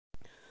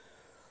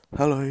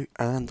Hello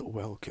and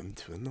welcome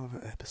to another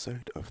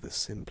episode of the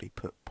Simply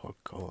Put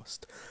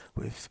podcast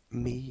with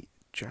me,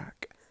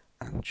 Jack,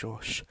 and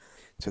Josh.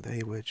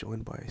 Today we're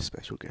joined by a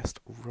special guest,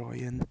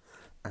 Ryan,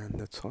 and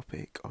the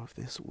topic of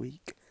this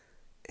week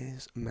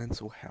is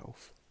mental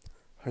health.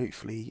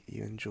 Hopefully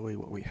you enjoy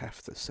what we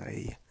have to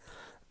say,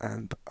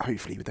 and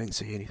hopefully we don't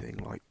say anything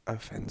like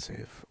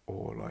offensive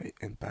or like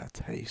in bad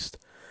taste.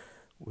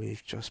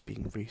 We've just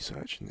been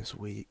researching this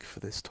week for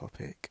this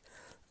topic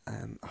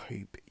and I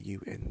hope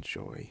you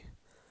enjoy.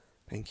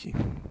 Thank you.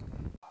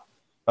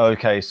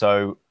 Okay,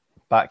 so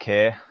back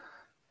here,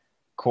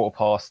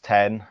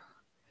 10:15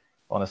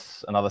 on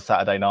another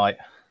Saturday night.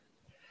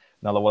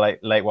 Another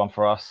late one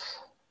for us.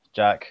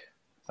 Jack,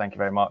 thank you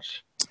very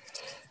much.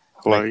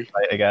 Hello. Late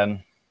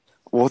again.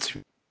 What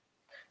You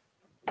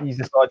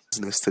decided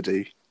business to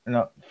do?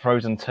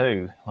 Frozen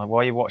 2. Like,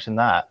 why are you watching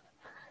that?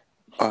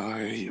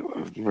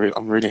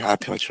 I'm really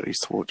happy I chose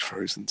to watch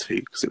Frozen 2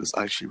 because it was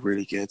actually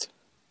really good.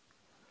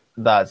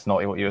 That's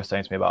not what you were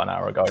saying to me about an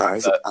hour ago. That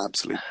is an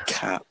absolute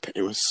cap.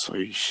 It was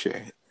so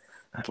shit.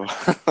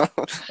 But I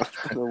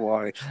don't know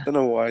why. I don't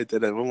know why I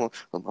did it. I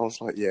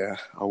was like, yeah,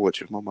 I'll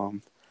watch it with my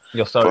mum.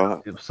 You're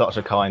such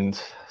a kind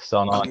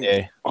son, aren't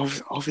you?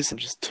 Obviously, I'm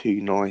just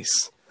too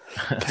nice.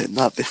 Putting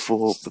that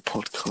before the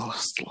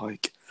podcast,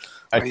 like,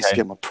 I need to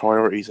get my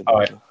priorities in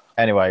order. Right.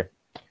 Anyway,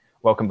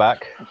 welcome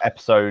back.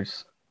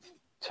 Episodes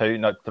 2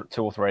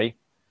 or 3.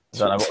 I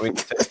don't know what we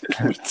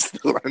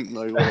still don't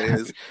know what it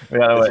is. We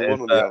don't know what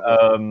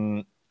it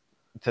is.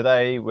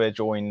 Today we're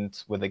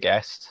joined with a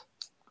guest.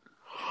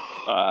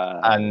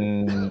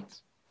 And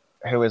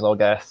who is our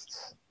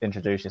guest?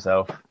 Introduce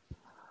yourself.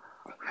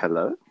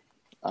 Hello,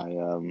 I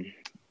am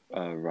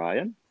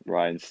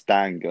Ryan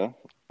Stanger,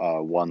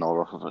 one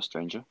hour off of a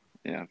stranger.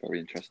 Yeah, very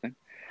interesting.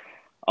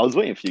 I was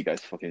waiting for you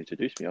guys to fucking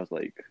introduce me. I was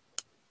like,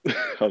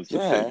 just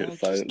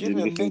give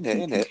it a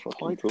minute, innit?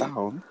 Pipe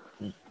down.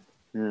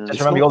 Yeah. Just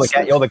remember, you're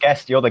the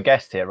guest. You're the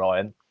guest here,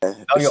 Ryan. This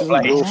is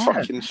your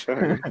fucking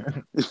show.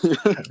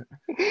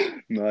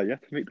 No, you have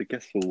to make the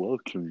guests feel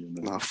welcome. You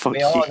know? No, fuck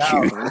you. All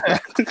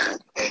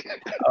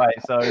right,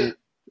 so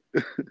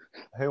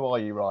who are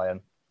you,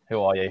 Ryan?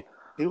 Who are you?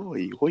 Who are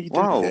you? What are you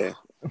doing here?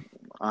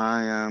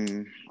 I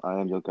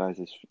am your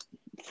guys'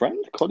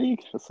 friend,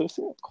 colleague,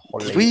 associate.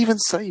 Did we even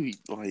say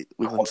we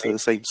went to the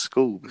same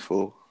school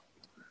before?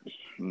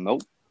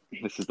 Nope.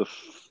 This is the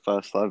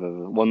first I've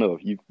ever. Well, no,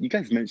 you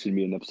guys mentioned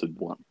me in episode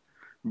 1,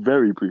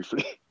 very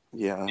briefly.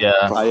 Yeah.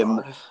 I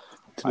am.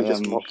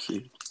 Just mock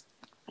you.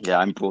 Yeah,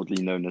 I'm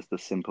broadly known as the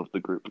simp of the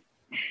group.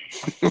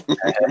 But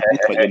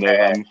you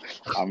know,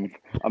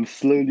 I'm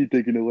slowly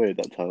digging away at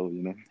that title.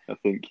 You know, I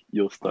think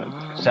you're starting.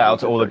 Shout out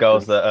to all the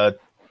girls that are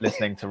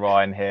listening to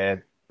Ryan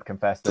here.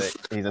 Confess that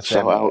he's a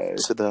simp. Shout out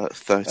to the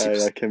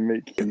 30%. I can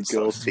make you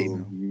girls feel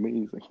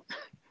amazing.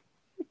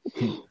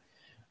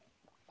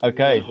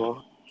 Okay.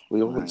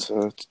 We all went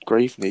to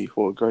Graveney.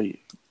 What a great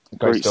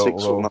school.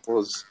 School that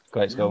was.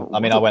 Great school. I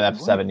mean, I went there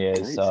for 7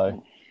 years,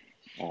 so.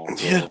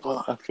 Yeah,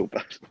 but I feel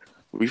bad.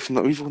 We've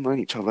all known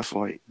each other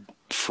for like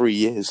 3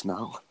 years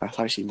now. That's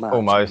actually mad.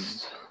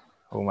 Almost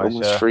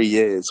 3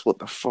 years. What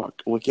the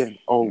fuck? We're getting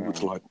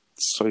old like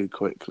so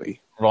quickly.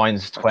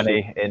 Ryan's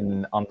 20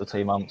 in under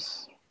 2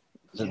 months.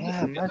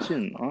 Yeah,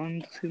 imagine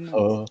under 2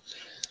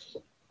 months.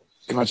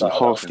 Imagine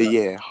half the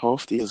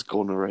year's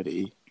gone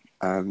already,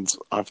 and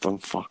I've done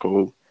fuck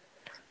all.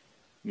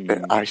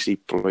 It actually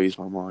blows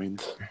my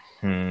mind.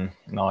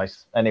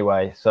 Nice.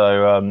 Anyway,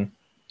 so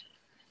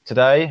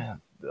today,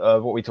 what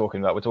are we talking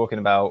about? What are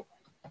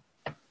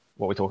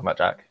we talking about,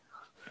 Jack?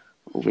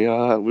 We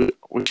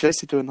chose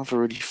to do another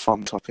really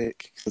fun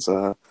topic because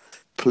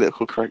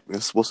political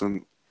correctness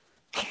wasn't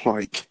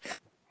like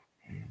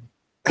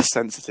a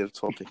sensitive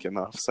topic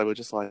enough. So we're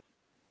just like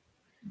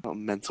about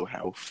mental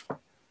health,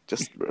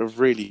 just a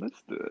really.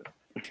 Let's do it.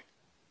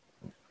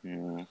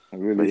 Yeah, a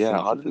really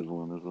sensitive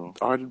one as well.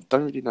 I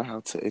don't really know how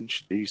to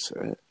introduce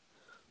it.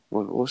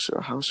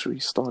 How should we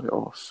start it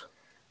off?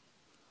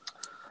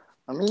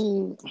 I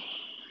mean,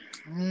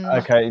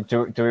 okay.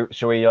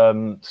 Shall we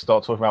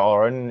start talking about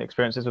our own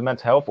experiences with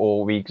mental health,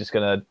 or are we just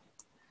gonna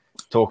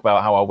talk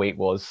about how our week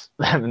was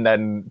and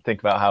then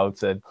think about how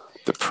to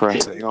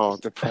depressing?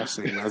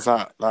 Is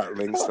that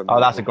links to?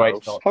 Oh, that's a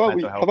great start. How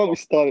about we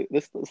start?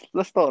 Let's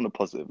start on a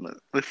positive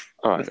note.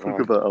 Let's think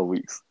about our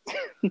weeks.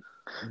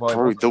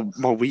 Bro,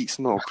 my week's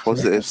not a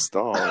positive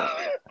start.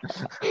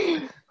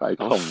 Right,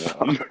 come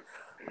on.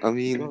 I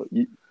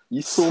mean,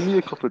 you saw me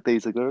a couple of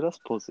days ago. That's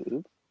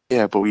positive.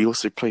 Yeah, but we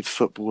also played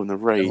football in the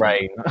rain.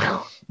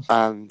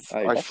 And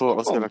I thought I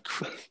was gonna.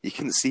 You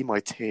couldn't see my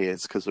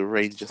tears because the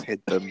rain just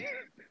hit them.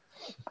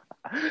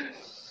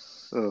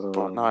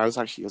 But no, it was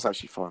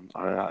actually fun.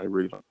 I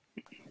really.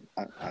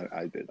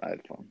 I did. I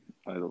had fun.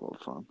 I had a lot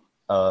of fun.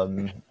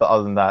 But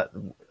other than that,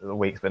 the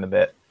week's been a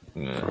bit.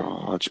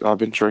 I've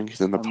been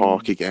drinking in the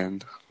park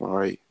again.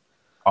 Right.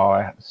 Oh,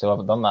 I still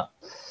haven't done that.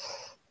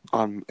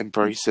 I'm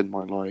embracing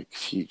my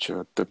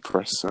future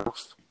depressed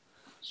self.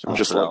 I'm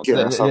just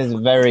It is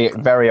very,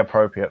 very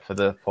appropriate for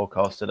the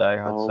podcast today.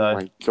 I'd say.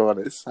 My god,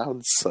 it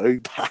sounds so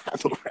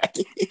bad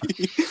already.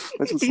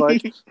 was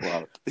like,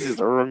 wow, this is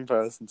the wrong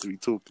person to be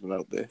talking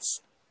about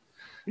this.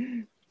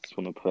 Just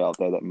want to put out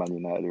there that Man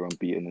United are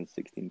unbeaten in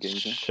 16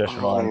 games. Eh? Shush,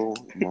 Ryan. Oh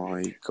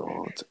my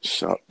god,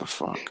 shut the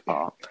fuck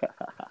up.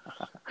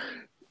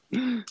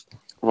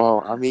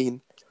 Well, I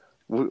mean,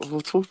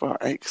 we'll talk about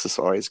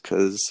exercise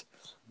because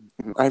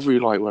every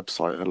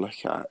website I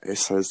look at, it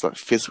says that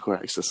physical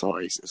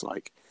exercise is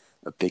like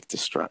a big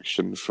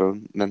distraction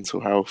from mental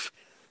health.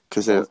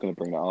 Because I was going to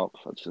bring that up,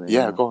 actually.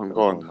 Yeah, go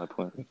on. My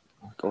point.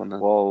 Go on then.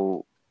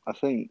 Well, I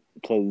think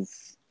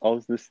because I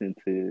was listening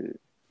to,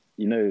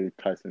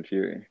 Tyson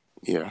Fury.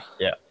 Yeah.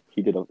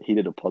 He did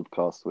a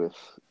podcast with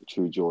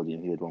True Geordie,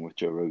 and he did one with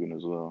Joe Rogan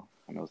as well.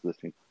 And I was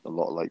listening a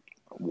lot,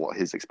 what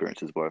his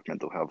experiences were with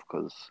mental health,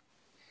 because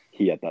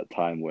he had that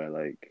time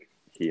where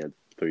he had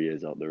 3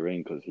 years out the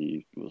ring because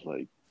he was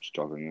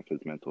struggling with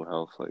his mental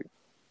health.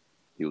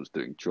 He was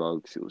doing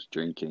drugs, he was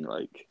drinking.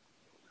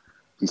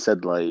 He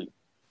said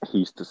he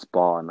used to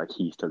spar, and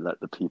he used to let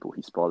the people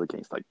he sparred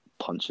against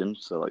punch him,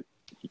 so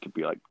he could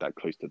be that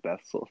close to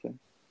death sort of thing.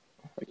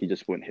 He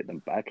just wouldn't hit them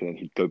back, and then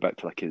he'd go back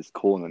to his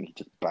corner and he'd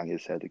just bang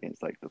his head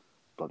against the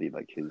bloody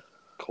his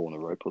corner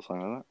rope or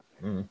something like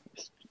that. Mm.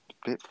 It's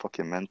a bit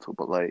fucking mental,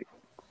 but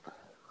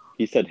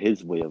he said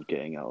his way of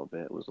getting out of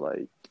it was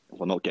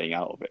not getting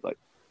out of it,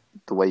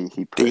 the way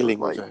he put Dealing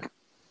it, with it.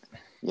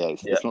 Yeah,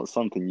 it's not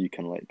something you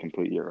can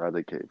completely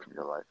eradicate from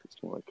your life.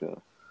 It's more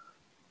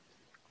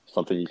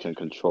something you can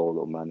control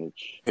or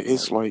manage. It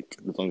is as long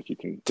as you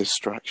can.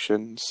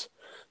 distractions,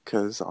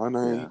 because I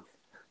know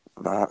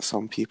that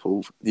some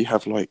people, you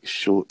have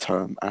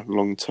short-term and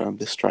long-term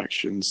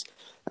distractions,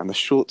 and the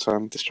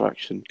short-term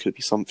distraction could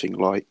be something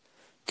like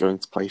going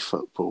to play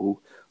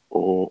football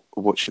or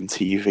watching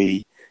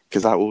TV,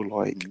 because that will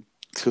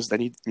because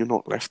then you're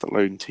not left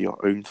alone to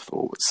your own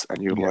thoughts,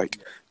 and you're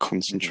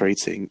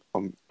concentrating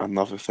on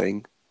another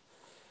thing,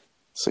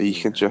 so you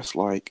can just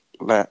let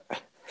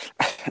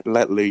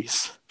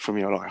loose from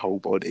your whole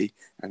body,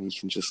 and you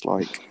can just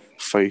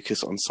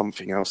focus on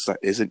something else that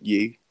isn't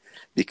you,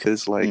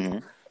 because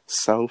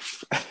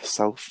self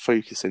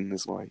focusing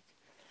is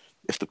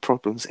if the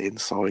problem's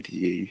inside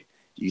you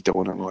don't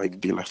want to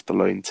be left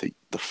alone to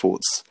the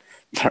thoughts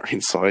that are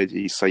inside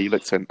you, so you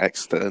look to an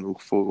external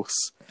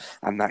force,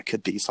 and that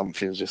could be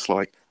something just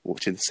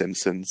watching The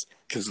Simpsons,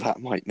 because that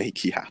might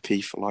make you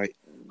happy for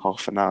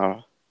half an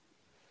hour.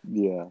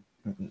 Yeah.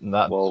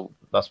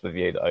 That's with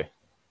you though.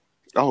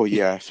 Oh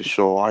yeah, for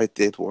sure. I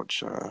did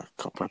watch a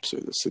couple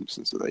episodes of The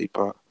Simpsons today,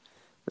 but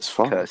it's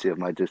fun. Courtesy of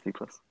my Disney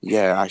Plus.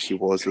 Yeah, it actually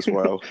was as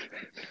well.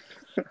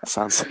 That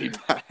sounds so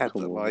bad, Come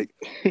but on.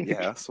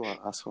 yeah, that's what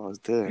I was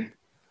doing.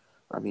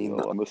 I mean,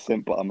 I'm a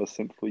simp, but I'm a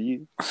simp for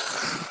you.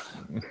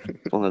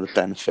 one of the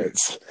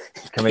benefits.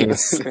 Can we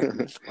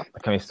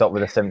stop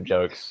with the simp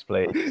jokes,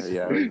 please?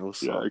 Yeah, and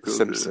also Yeah, cool,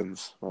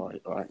 Simpsons,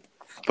 right.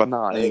 But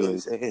no,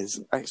 Anyways. it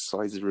is.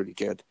 Exercise is really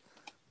good.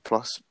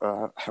 Plus,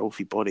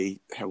 healthy body,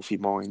 healthy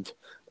mind,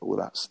 all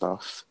that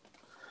stuff.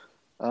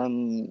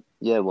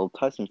 Well,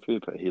 Tyson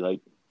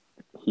Fury,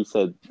 he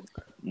said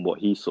what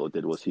he sort of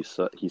did was he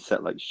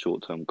set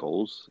short-term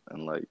goals,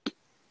 and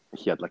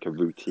he had a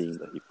routine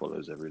that he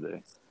follows every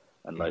day,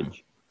 and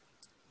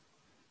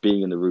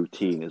being in the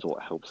routine is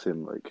what helps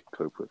him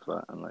cope with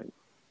that, and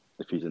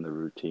if he's in the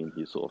routine,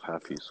 he's sort of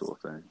happy,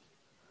 sort of thing.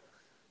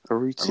 A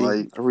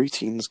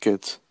routine's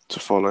good to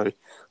follow.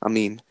 I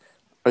mean,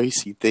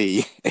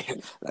 OCD,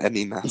 I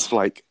mean, that's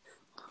a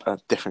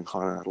different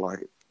kind of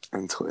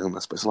mental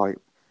illness, but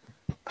it's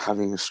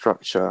having a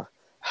structure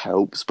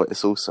helps, but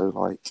it's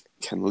also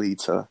can lead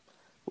to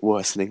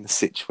worsening the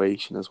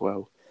situation as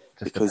well.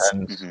 Just because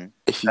depends.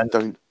 if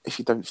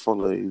you don't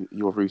follow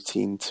your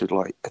routine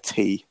to a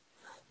T,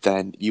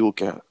 then you'll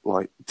get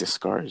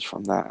discouraged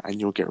from that, and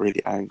you'll get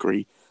really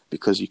angry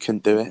because you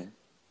couldn't do it.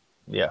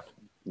 Yeah.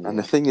 And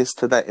the thing is,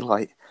 today,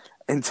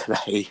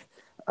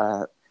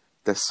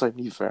 there's so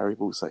many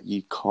variables that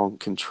you can't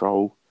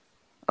control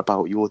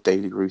about your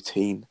daily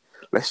routine.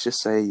 Let's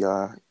just say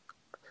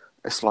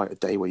it's a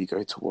day where you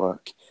go to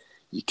work,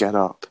 you get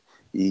up,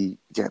 you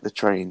get the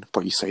train,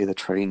 but you say the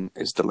train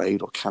is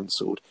delayed or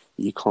cancelled.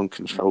 You can't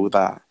control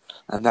that,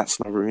 and that's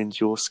not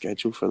ruined your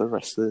schedule for the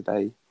rest of the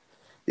day.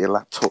 Your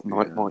laptop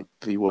might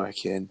be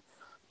working,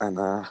 and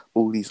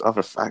all these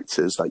other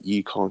factors that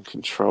you can't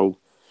control.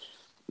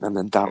 And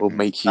then that will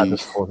make you... That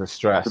just causes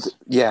stress.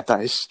 Yeah,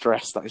 that is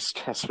stress. That is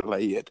stress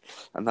related.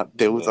 And that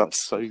builds up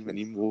so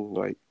many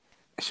more,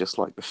 it's just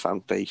the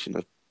foundation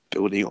of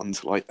building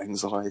onto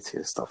anxiety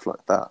and stuff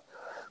like that.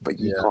 But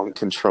you can't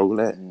control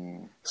it.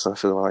 So I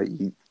feel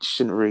you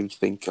shouldn't really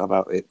think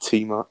about it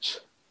too much.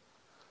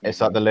 It's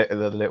the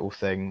little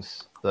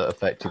things that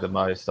affect you the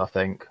most, I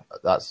think.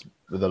 That's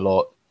with a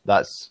lot.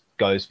 That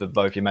goes for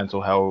both your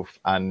mental health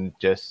and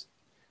just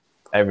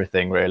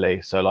everything,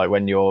 really. So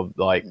when you're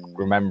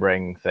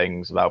remembering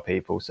things about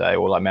people, say,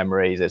 or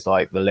memories, it's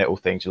the little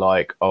things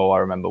you're oh, I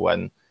remember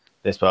when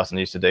this person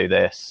used to do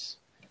this,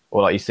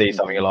 or you see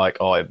something you're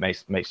oh, it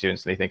makes you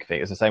instantly think of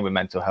it. It's the same with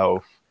mental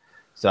health.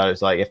 So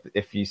it's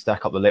if you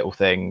stack up the little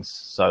things,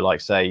 so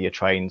say your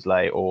train's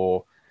late,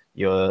 or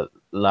your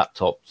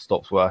laptop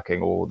stops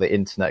working or the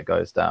internet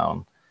goes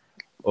down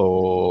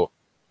or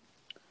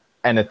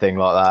anything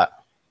like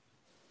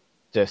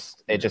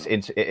that.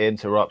 It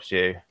interrupts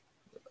you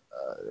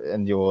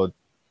and your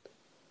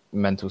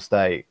mental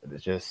state.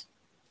 It's just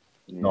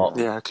not.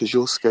 Yeah, because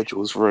your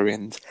schedule's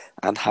ruined,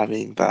 and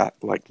having that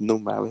like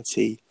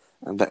normality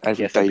and that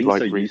everyday being like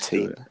so used to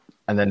routine, it.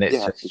 And then it's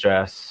Yeah. just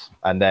stress,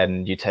 and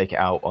then you take it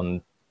out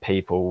on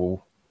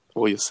people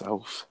or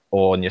yourself.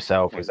 or on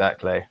yourself.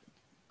 Exactly.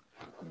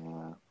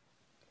 Yeah.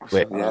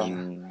 Wait. Yeah.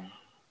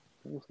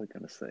 What was I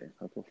gonna say?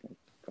 I've lost my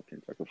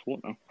fucking track of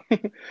thought now.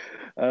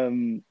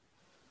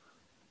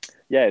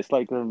 Yeah, it's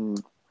like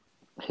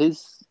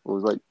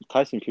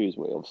Tyson Fury's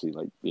way, obviously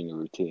like being a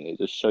routine. It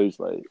just shows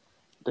like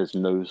there's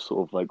no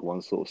sort of like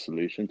one sort of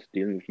solution to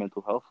dealing with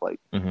mental health. Like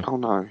Oh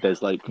no.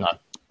 there's like No.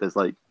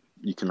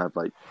 you can have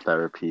like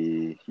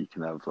therapy, you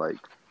can have like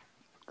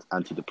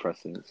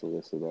antidepressants or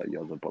this or that, the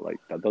other, but like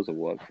that doesn't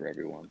work for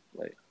everyone.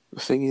 Like The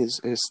thing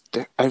is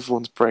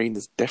everyone's brain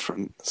is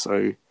different,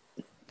 so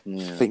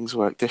things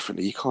work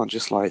differently. You can't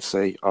just like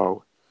say,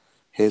 "Oh,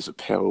 here's a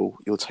pill,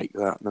 you'll take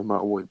that, no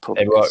matter what your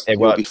problem is,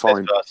 you'll be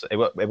fine." It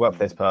worked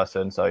for this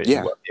person, so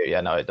Yeah.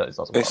 no, it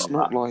doesn't. It's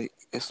not like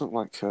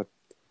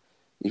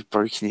you've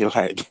broken your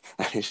leg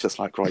and it's just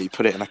like, right, you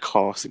put it in a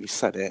cast and you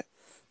set it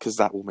because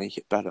that will make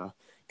it better.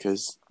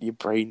 Because your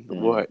brain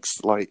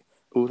works like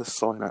all the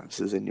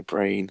synapses in your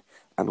brain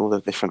and all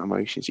the different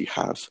emotions you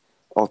have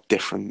are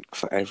different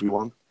for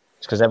everyone.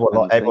 Because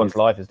everyone's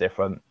life is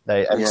different.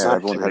 everyone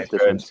has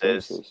different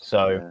experiences.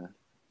 So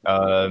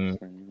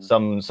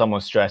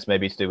someone's stress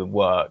maybe to do with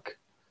work,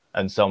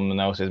 and someone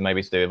else's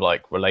maybe to do with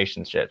like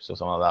relationships or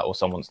something like that, or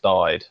someone's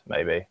died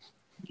maybe.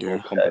 Or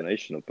a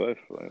combination of both.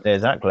 Like,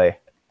 exactly.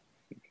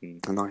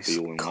 A nice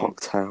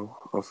cocktail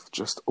of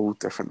just all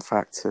different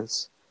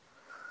factors.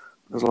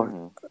 I was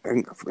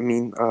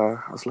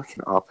I was looking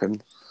it up,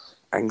 and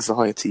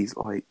anxiety is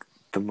like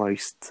the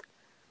most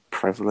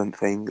prevalent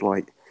thing.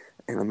 Like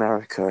in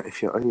America,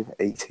 if you're over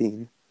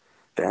 18,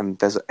 then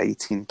there's an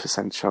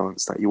 18%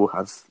 chance that you will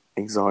have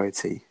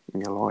anxiety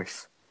in your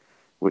life,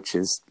 which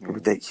is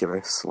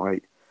ridiculous.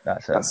 Like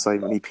that's so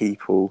many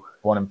people.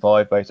 1 in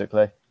 5,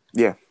 basically.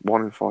 Yeah,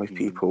 1 in 5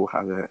 people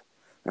have it,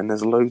 and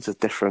there's loads of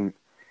different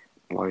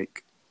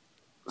like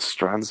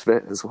strands of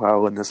it as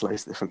well, and there's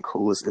loads of different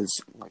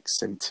causes, like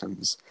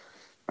symptoms,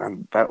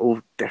 and they're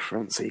all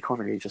different, so you can't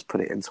really just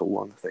put it into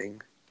one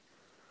thing.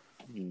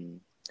 The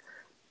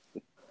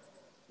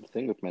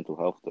thing with mental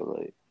health though,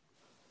 like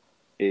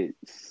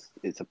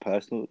it's a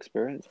personal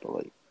experience, but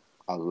like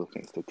I was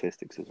looking at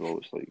statistics as well,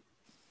 it's like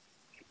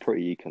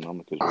pretty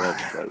economic as well.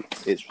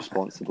 Like it's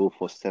responsible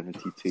for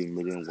 72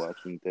 million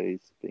working days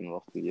being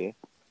lost a year,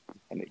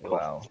 and it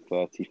costs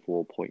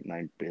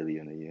 34.9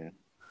 billion a year.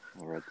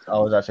 I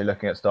was actually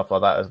looking at stuff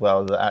like that as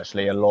well. That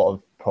actually a lot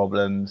of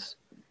problems,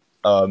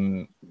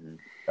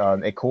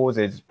 it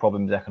causes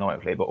problems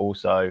economically, but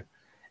also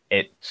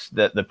it's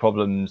that the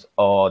problems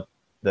are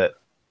that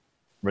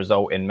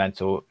result in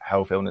mental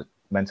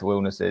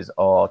illnesses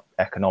are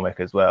economic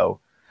as well,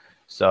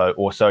 so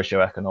or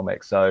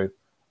socioeconomic. So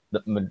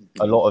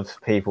a lot of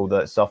people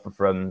that suffer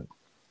from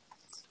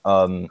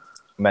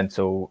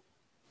mental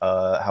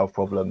health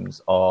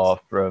problems are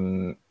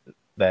from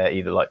they're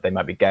either like they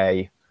might be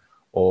gay,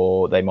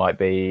 or they might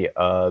be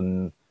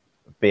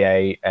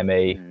BA,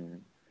 ME.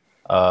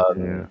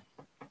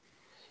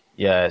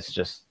 It's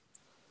just,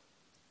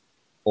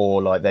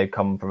 or like they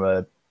come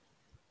from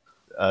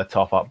a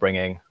tough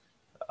upbringing.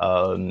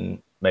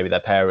 Maybe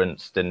their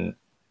parents didn't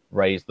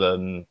raise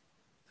them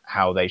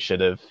how they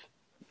should have,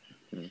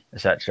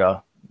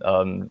 etc.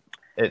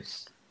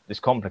 It's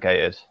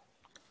complicated.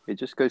 It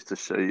just goes to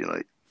show you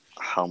like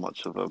how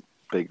much of a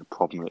bigger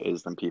problem it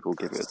is than people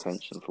give it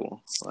attention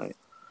for. Like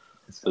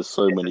there's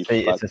so many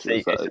factors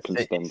that it can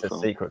stem from. It's a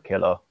secret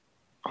killer.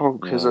 Oh,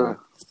 because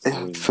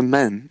for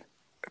men,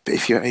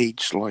 if you're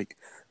aged like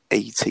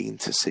 18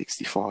 to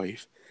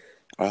 65,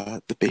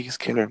 the biggest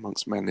killer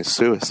amongst men is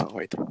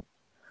suicide.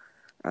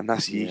 And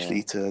that's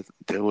usually to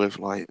deal with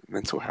like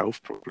mental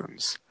health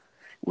problems,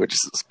 which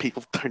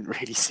people don't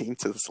really seem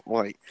to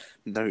like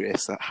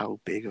notice that how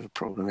big of a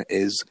problem it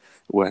is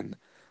when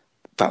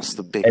that's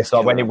the biggest. It's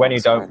like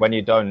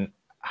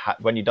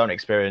when you don't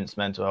experience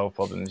mental health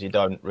problems, you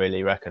don't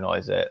really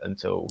recognize it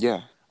until.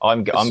 Yeah,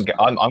 I'm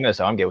gonna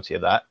say I'm guilty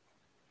of that.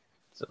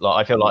 So,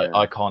 like I feel like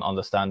I can't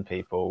understand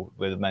people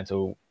with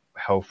mental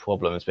health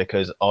problems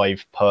because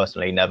I've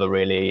personally never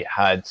really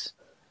had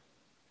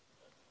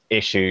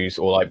issues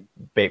or like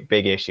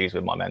big issues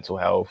with my mental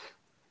health.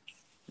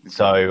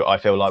 So I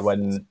feel like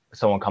when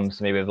someone comes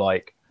to me with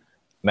like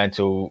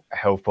mental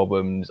health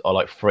problems, I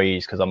like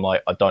freeze because I'm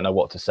like I don't know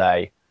what to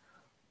say.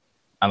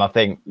 And I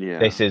think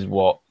this is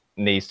what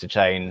needs to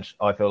change.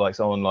 I feel like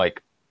someone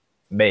like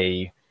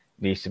me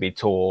needs to be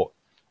taught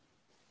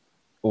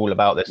all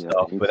about this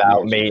stuff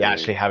without me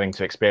actually having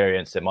to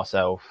experience it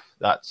myself.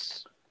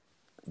 That's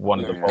one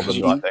of the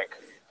problems, I think.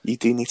 You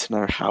do need to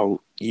know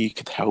how you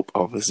could help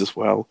others as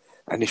well.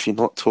 And if you're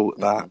not taught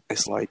that,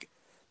 it's like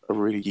a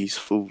really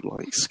useful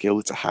like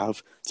skill to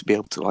have, to be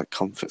able to like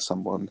comfort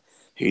someone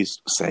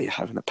who's, say,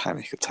 having a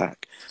panic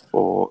attack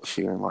or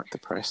feeling like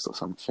depressed or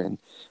something.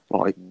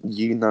 Like,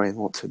 you knowing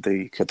what to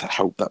do could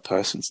help that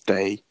person's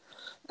day,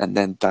 and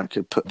then that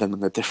could put them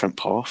on a different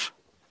path.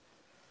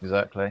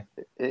 Exactly.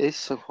 It is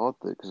so hard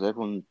though, because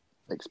everyone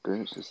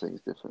experiences things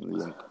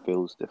differently and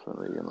feels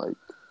differently, and like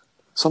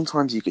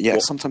Sometimes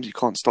sometimes you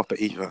can't stop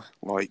it either.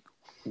 Like,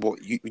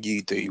 what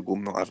you do will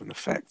not have an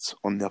effect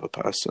on the other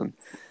person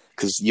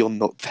because you're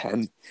not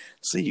them.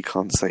 So you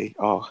can't say,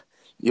 "Oh,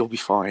 you'll be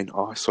fine.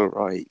 Oh, it's all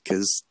right,"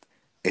 because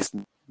it's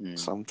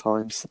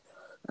sometimes,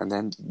 and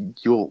then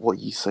what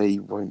you say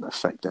won't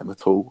affect them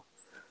at all.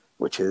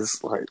 Which is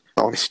like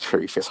honest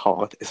truth. It's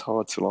hard. It's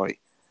hard to like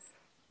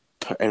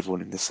put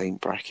everyone in the same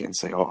bracket and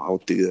say, "Oh, I'll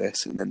do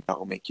this," and then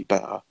that'll make you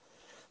better.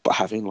 But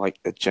having like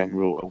a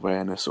general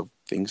awareness of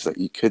things that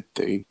you could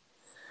do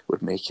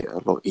would make it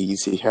a lot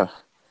easier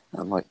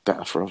and like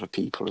better for other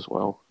people as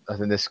well. I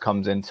think this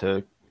comes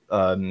into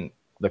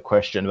the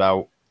question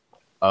about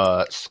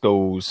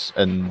schools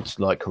and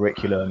like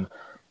curriculum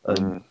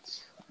and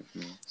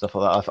stuff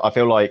like that. I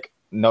feel like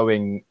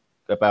knowing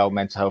about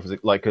mental health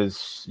is like,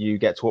 because you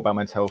get taught about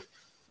mental health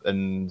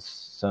and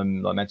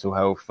some like mental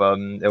health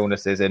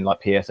illnesses in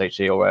like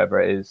PSHE or wherever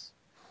it is,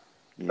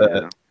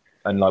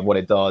 and like what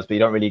it does, but you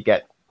don't really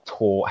get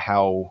taught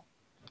how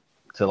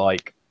to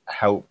like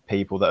help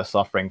people that are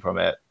suffering from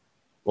it.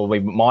 Well, we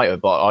might have,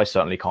 but I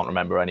certainly can't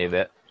remember any of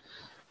it.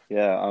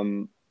 Yeah,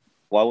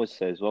 what I would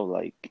say as well,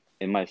 like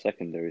in my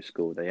secondary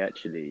school, they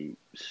actually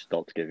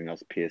stopped giving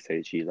us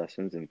PSHE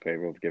lessons in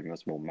favor of giving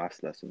us more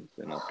maths lessons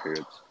in our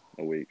periods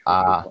a week. Which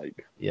was,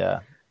 like, yeah,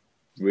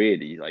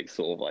 really like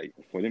sort of like,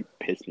 well, it didn't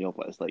piss me off,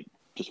 but it's like,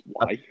 just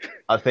why?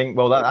 I think,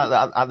 well,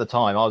 at the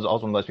time, I was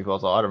one of those people. I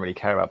was like, I don't really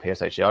care about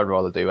PSHE. I'd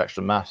rather do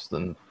extra maths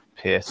than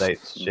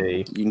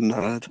PSHE. You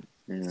nerd.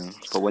 Yeah,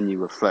 but when you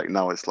reflect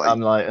now, it's like,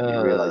 I'm like,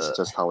 you realize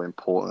just how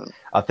important.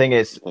 I think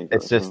it's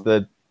just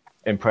the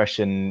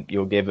impression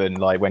you're given,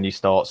 like when you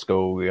start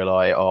school, you're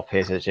like, oh,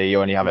 PSHE,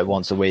 you only have it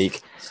once a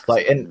week.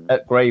 Like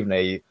at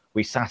Graveney,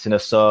 we sat in a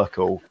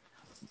circle,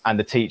 and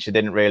the teacher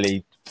didn't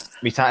really.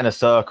 We sat in a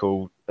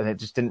circle, and it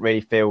just didn't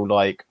really feel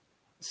like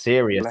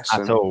serious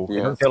at all. It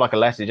didn't feel like a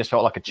lesson. It just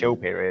felt like a chill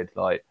period.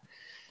 Like,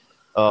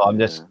 I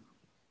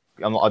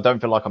don't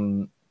feel like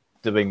I'm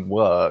doing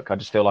work. I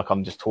just feel like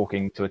I'm just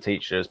talking to a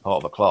teacher as part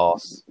of a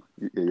class.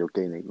 You're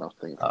gaining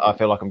nothing. I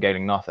feel like I'm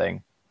gaining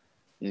nothing.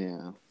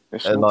 Yeah.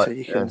 It's not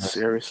taken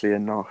seriously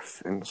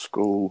enough in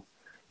school,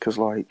 because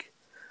like,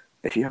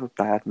 if you have a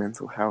bad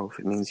mental health,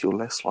 it means you're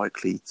less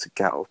likely to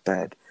get out of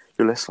bed,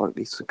 you're less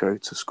likely to go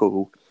to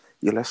school,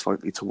 you're less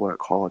likely to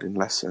work hard in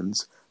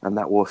lessons, and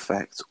that will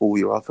affect all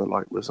your other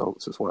like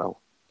results as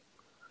well.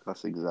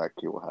 That's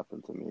exactly what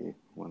happened to me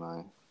when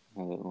I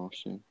had it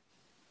last year.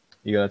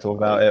 You gonna talk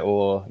about it,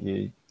 or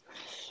you?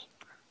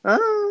 I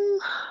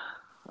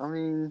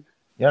mean,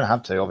 you don't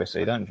have to.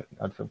 Obviously, you don't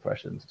have the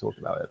pressure to talk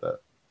about it,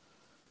 but.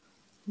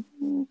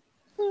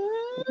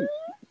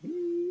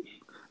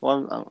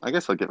 Well, I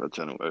guess I'll give a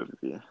general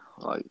overview.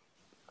 Like,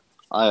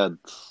 I had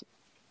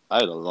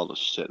a lot of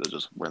shit that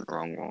just went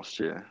wrong last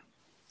year.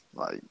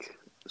 Like,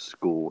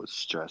 school was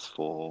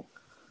stressful.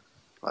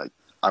 Like,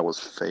 I was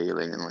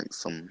failing in like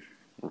some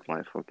of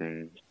my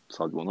fucking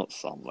subjects. Well, not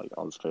some. Like,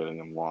 I was failing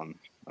in one,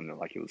 and then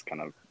like it was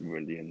kind of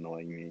really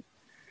annoying me.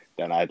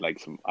 Then I had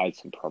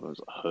some problems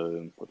at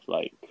home with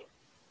like,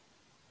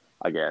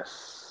 I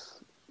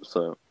guess.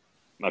 So,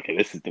 okay,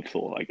 this is the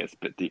sort of, I guess, a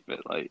bit deep.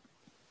 But like,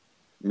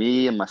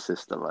 me and my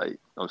sister, like,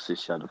 obviously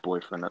she had a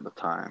boyfriend at the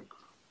time,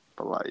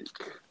 but like,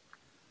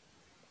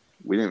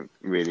 we didn't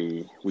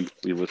really, we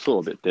were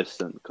sort of a bit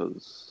distant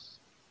because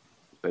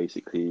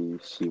basically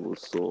she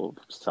was sort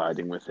of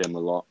siding with him a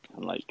lot,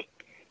 and like,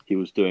 he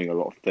was doing a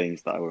lot of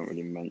things that I won't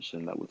really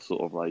mention that was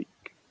sort of like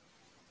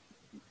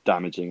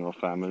damaging our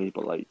family,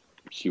 but like,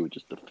 she would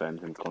just defend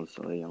him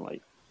constantly, and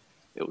like,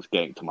 it was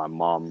getting to my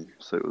mom,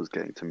 so it was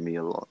getting to me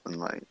a lot, and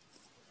like,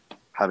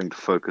 having to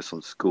focus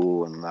on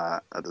school and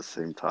that at the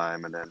same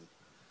time. And then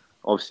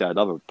obviously I had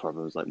other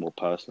problems, like more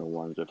personal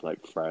ones with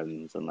like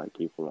friends and like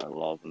people I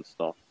love and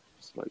stuff.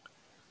 It's like,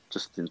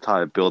 just the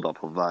entire build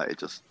up of that, it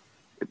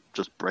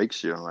just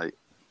breaks you. And like,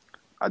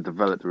 I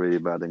developed really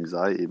bad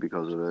anxiety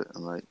because of it,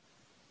 and like,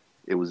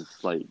 it was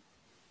like,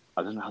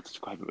 I don't know how to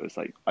describe it, but it's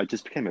like, I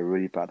just became a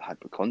really bad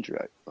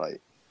hypochondriac.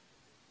 Like,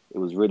 it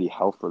was really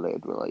health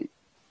related, but like,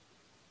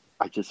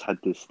 I just had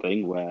this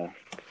thing where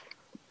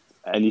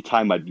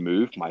anytime I'd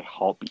move, my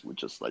heartbeat would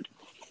just like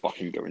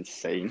fucking go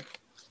insane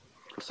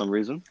for some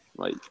reason.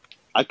 Like,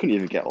 I couldn't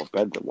even get out of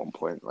bed at one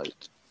point. Like,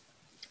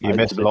 you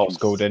missed a lot of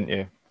school, didn't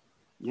you?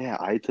 Yeah,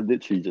 I had to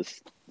literally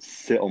just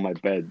sit on my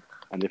bed,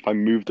 and if I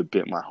moved a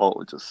bit, my heart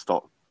would just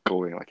stop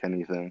going like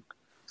anything.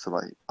 So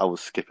like, I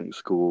was skipping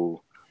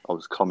school. I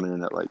was coming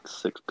in at like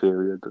 6th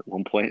period at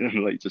one point,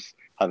 and like just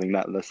having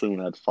that lesson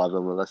when I had 5 other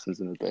lessons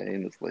in a day,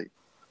 and it's like,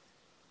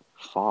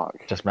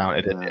 fuck. Just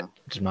mounted it.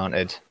 Just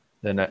mounted,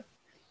 didn't it?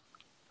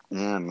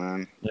 Yeah,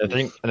 man. And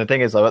the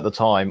thing is, though, at the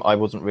time, I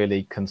wasn't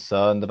really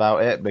concerned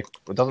about it.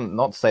 It doesn't,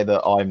 not to say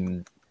that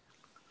I'm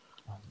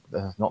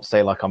not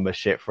say like I'm a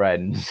shit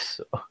friend,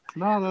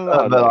 No, no,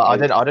 but no. like,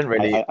 Like, I didn't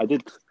really.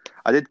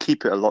 I did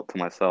keep it a lot to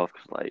myself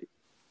because like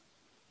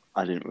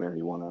I didn't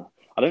really want to.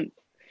 I don't.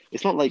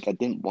 It's not like I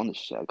didn't want to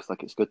share because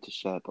like it's good to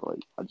share, but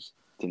like I just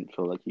didn't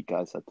feel like you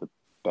guys had to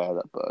bear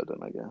that burden.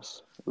 I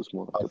guess it was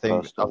more like I a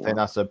think personal one.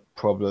 that's a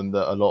problem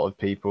that a lot of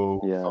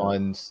people Yeah.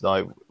 find,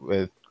 like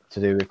with to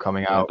do with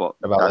coming out but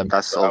about their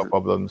that's mental health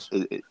problems.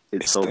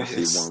 it's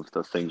obviously one of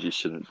the things you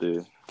shouldn't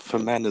do. For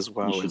men as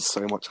well, should- it's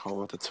so much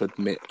harder to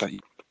admit that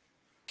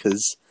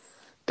because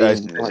It's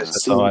being Yeah. like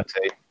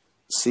society.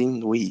 seem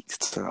weak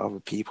to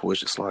other people is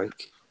just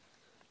like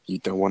you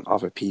don't want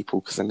other people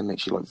because then it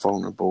makes you like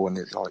vulnerable and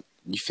it's like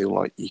you feel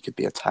like you could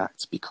be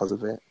attacked because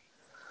of it.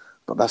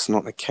 But that's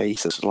not the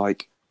case. It's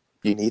like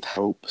you need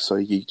help, so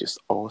you just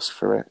ask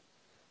for it,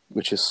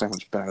 which is so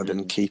much better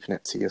than keeping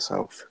it to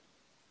yourself.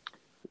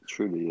 It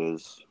truly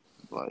is.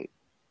 Like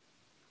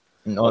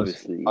And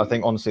obviously, I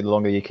think honestly, the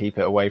longer you keep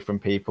it away from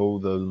people,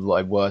 the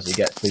like worse it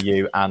gets for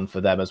you and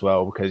for them as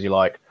well. Because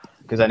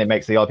because then it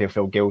makes the other people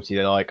feel guilty.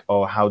 They're like,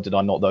 oh, how did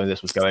I not know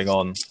this was going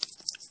on?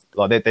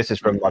 Like this is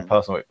from my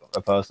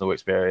personal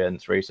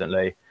experience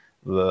recently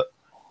that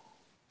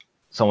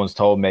someone's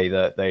told me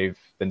that they've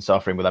been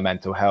suffering with their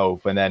mental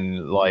health, and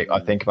then like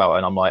I think about it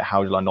and I'm like,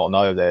 how did I not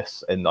know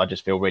this? And I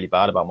just feel really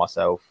bad about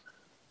myself.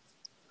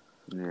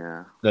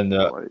 yeah. Then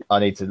Like, I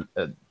need to,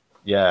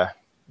 yeah.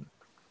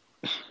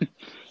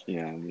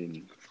 yeah, I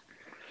mean,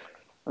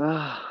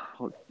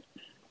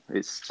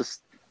 it's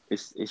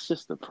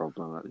just a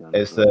problem at the end.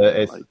 It's of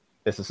the day.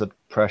 it's a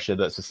pressure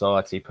that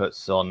society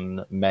puts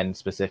on men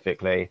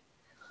specifically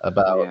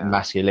about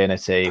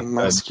masculinity.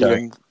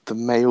 The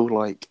male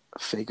like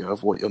figure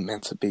of what you're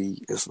meant to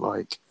be is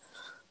like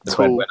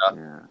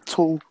The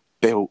tall,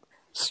 built,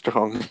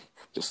 strong,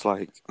 just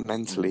like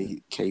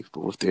mentally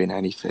capable of doing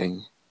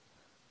anything.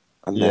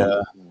 And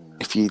then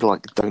if you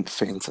like don't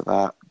fit into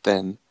that,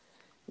 then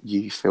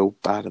you feel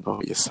bad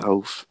about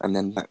yourself, and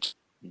then that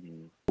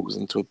falls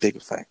into a big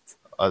effect.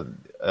 That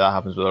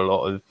happens with a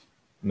lot of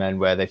men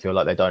where they feel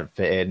like they don't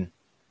fit in,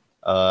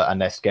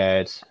 and they're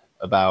scared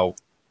about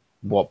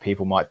what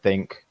people might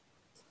think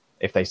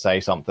if they say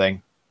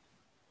something.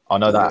 I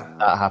know that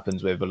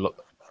happens with a lot,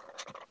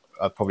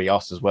 probably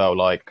us as well.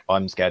 Like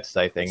I'm scared to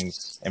say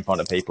things in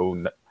front of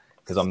people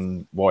because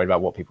I'm worried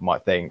about what people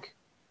might think.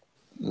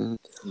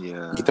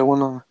 Yeah, you don't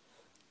want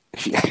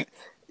to.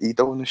 You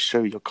don't want to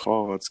show your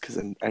cards because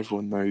then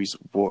everyone knows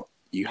what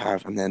you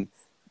have, and then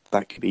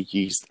that could be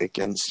used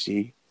against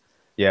you.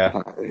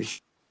 Yeah.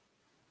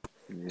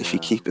 If you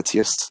keep it to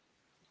your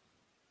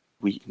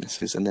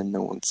weaknesses, and then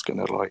no one's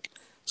gonna like,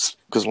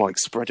 because like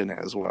spreading it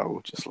as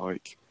well. Just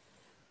like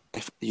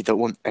if you don't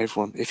want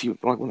everyone, if you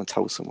like want to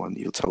tell someone,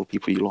 you'll tell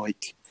people you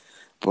like,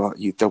 but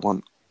you don't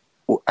want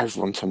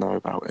everyone to know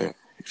about it.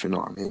 If you know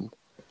what I mean.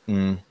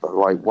 But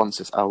like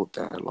once it's out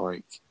there,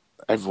 like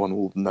everyone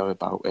will know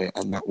about it,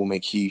 and that will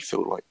make you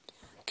feel like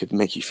could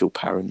make you feel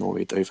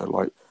paranoid over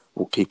like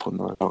what people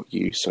know about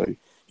you. So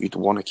you'd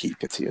want to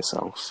keep it to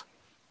yourself.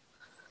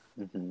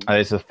 And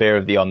it's the fear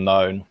of the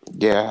unknown.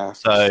 Yeah.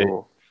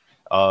 So,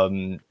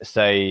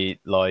 say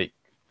like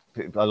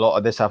a lot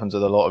of this happens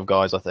with a lot of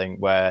guys, I think,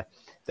 where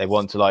they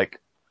want to like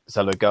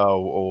tell a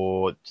girl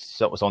or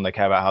someone they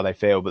care about how they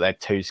feel, but they're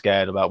too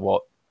scared about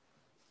what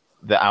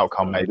the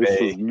outcome may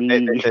be.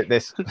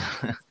 This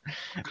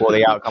what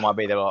the outcome might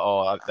be. They're like,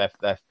 oh,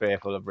 they're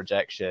fearful of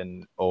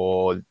rejection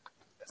or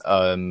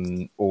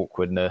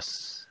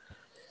awkwardness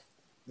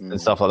and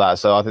stuff like that.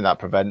 So I think that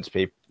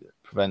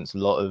prevents a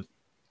lot of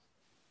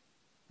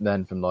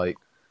men from like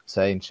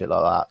saying shit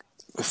like that.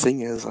 The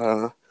thing is,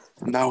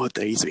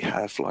 nowadays we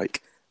have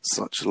like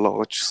such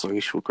large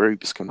social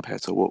groups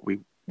compared to what we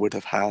would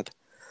have had.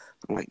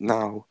 Like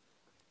now,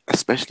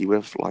 especially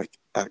with like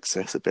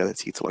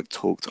accessibility to like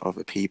talk to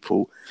other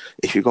people.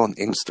 If you go on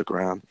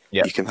Instagram,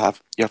 you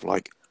have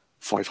like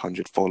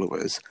 500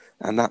 followers,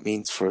 and that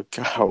means for a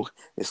girl,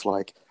 it's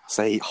like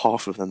say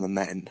half of them are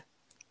men.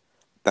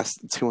 That's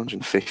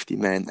 250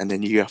 men, and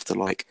then you have to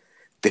like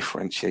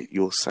differentiate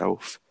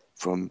yourself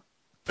from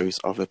those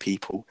other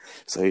people.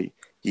 So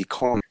you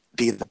can't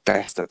be the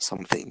best at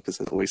something because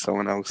there's always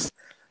someone else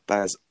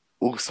that is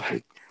also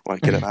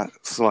like good at that.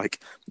 It's like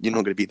you're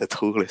not going to be the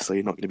tallest, so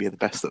you're not going to be the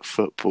best at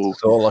football.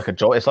 So like a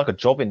job, it's like a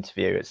job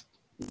interview. It's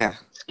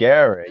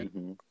scary.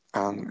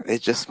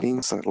 It just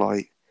means that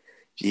like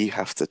you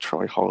have to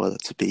try harder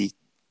to be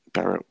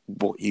better at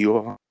what you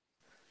are.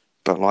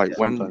 But like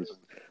when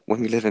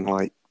we live in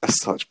like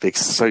such big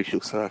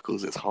social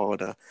circles, it's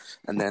harder,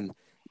 and then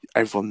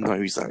everyone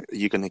knows that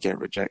you're going to get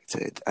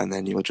rejected, and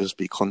then you'll just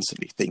be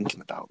constantly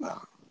thinking about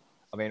that.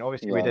 I mean,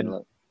 obviously we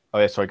didn't. Oh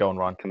yeah, sorry, go on,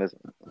 Ryan.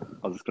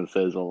 I was just gonna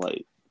say as well,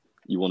 like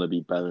you want to be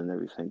better than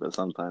everything, but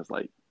sometimes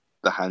like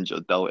the hand you're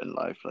dealt in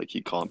life, like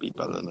you can't be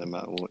better no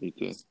matter what you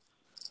do.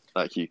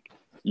 Like you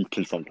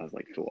can sometimes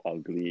like feel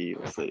ugly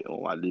or say,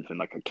 oh, I live in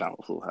like a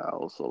council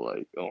house, or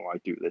like, oh, I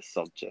do this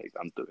subject,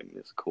 I'm doing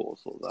this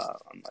course or that.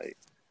 I'm like,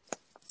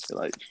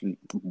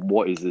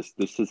 what is this?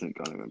 This isn't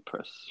going to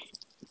impress.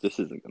 This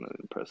isn't going to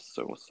impress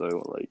so or so.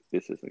 Or like,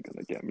 this isn't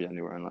going to get me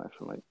anywhere in life.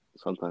 And like,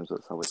 sometimes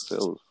that's how it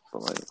feels.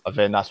 But like, I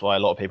think that's why a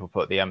lot of people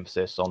put the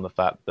emphasis on the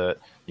fact that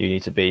you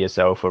need to be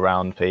yourself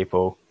around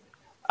people,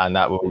 and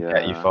that will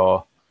get you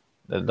far.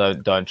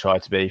 Don't try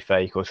to be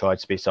fake or try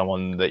to be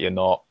someone that you're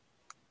not.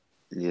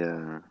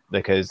 yeah,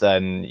 Because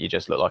then you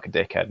just look like a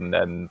dickhead, and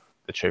then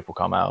the truth will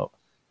come out,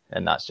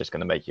 and that's just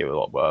going to make you a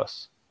lot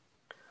worse.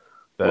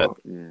 But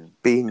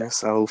being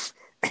yourself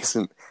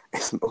isn't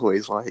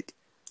always like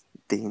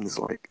deemed as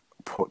like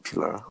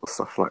popular or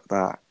stuff like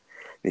that,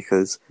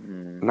 because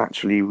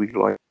naturally we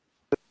like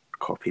to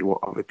copy what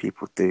other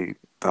people do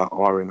that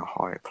are in a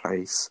higher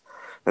place.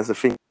 There's a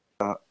thing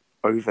that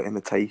over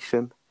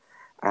imitation,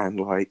 and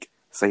like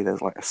say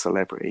there's like a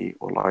celebrity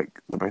or like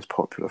the most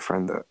popular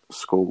friend at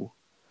school,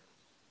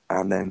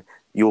 and then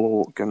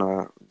you're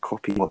gonna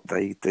copy what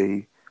they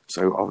do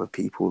so other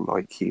people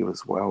like you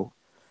as well.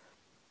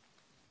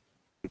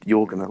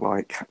 You're gonna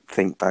like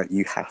think that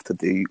you have to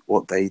do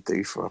what they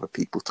do for other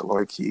people to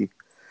like you,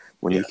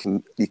 when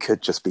you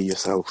could just be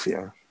yourself.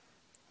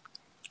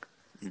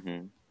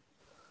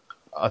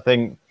 I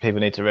think people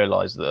need to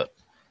realise that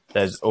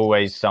there's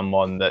always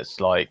someone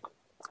that's like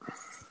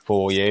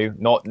for you.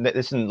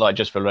 This isn't like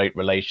just for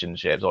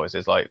relationships. Obviously,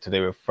 it's like to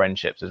do with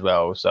friendships as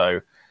well.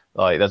 So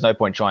like, there's no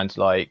point trying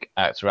to like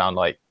act around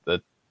like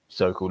the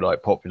so-called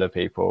like popular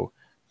people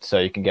so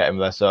you can get in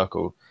their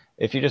circle.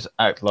 If you just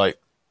act like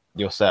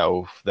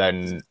yourself,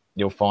 then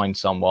you'll find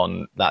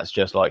someone that's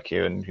just like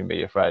you and can be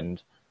your friend.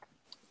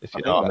 If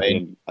you know what I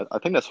mean. I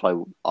think that's why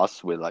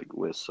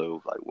we're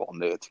so like well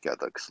knit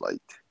together, because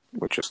like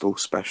We're just all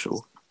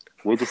special.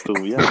 we're just all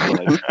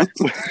like,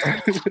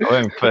 I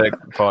wouldn't put it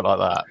quite like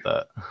that,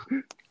 but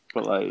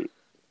like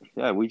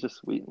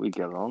we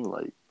get along,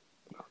 like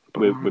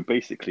we're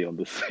basically on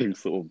the same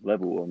sort of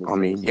level.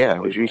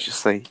 We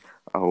just say,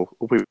 oh,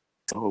 we're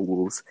Star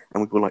Wars,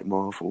 and we were like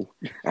Marvel,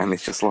 and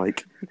it's just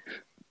like,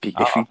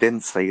 if you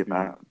didn't say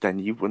that, then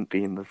you wouldn't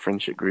be in the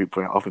friendship group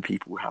where other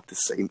people have the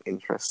same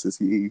interests as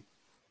you.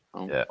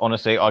 Yeah,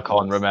 honestly, I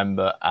can't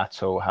remember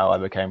at all how I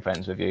became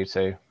friends with you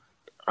two.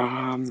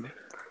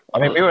 I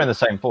mean, we were in the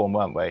same form,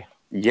 weren't we?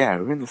 Yeah,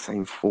 we were in the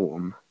same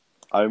form.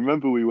 I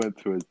remember we went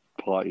to a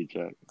party,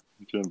 Jack.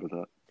 Do you remember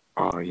that?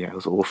 Oh yeah, it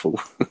was awful.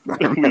 we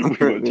weren't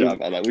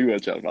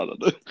chatting about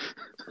that.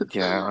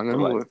 Yeah, I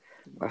know.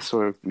 That's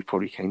where we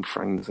probably became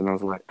friends, and I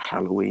was like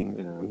Halloween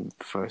in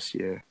the first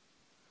year.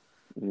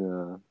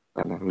 Yeah.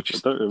 And then we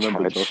just I don't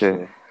remember Josh.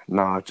 shit.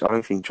 No, I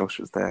don't think Josh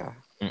was there.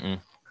 Mm-mm.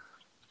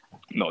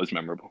 Not as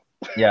memorable.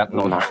 Yeah,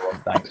 not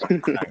thanks.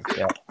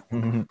 Yeah.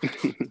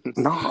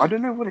 No, I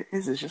don't know what it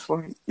is. It's just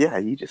like,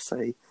 you just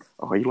say,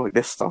 oh, you like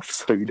this stuff,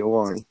 so do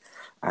I.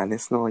 And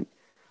it's not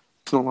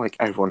like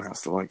everyone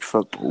has to like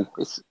football.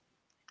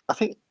 I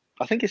think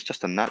it's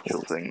just a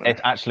natural thing. Though.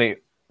 It's actually,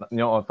 you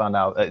know what I found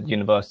out at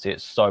university,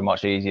 it's so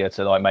much easier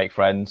to like make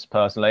friends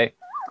personally.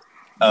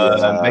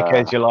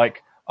 Because you're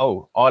like,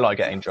 oh, I like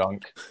getting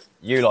drunk.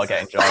 You like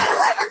getting drunk.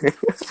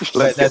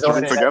 There's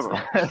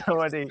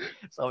already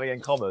something in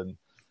common.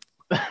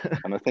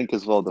 And I think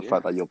as well the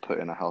fact that you're put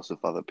in a house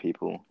with other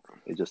people,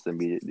 it just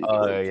immediately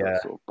creates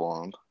that sort of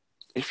bond.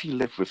 If you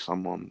live with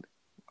someone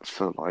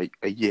for like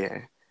a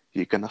year,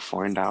 you're gonna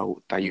find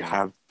out that you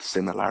have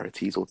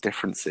similarities or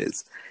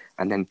differences,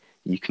 and then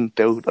you can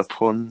build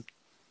upon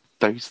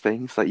those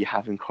things that you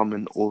have in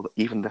common, or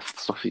even the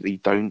stuff that you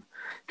don't,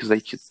 because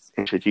they could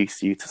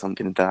introduce you to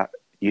something that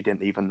you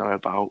didn't even know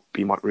about, but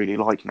you might really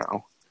like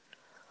now.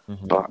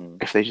 But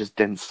if they just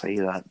didn't say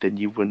that, then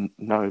you wouldn't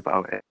know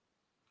about it.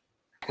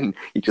 And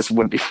you just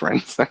wouldn't be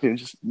friends, and you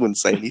just wouldn't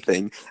say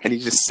anything, and you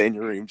just sit in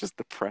your room just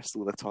depressed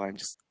all the time,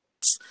 just,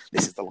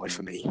 this is the life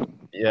for me.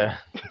 Yeah.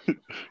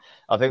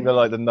 I think that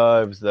like the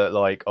nerves that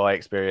like I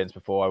experienced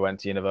before I went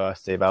to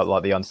university about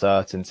like the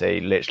uncertainty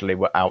literally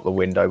were out the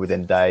window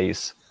within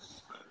days.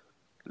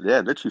 Yeah,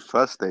 literally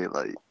first day,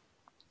 like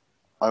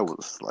I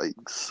was like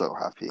so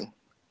happy.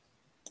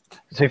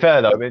 To be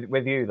fair though,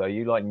 with you though,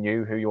 you like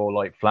knew who your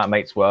like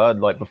flatmates were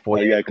like before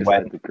you because I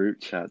had the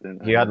group chat,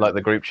 didn't I? You had like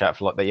the group chat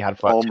for like that you had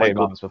for like 2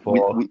 months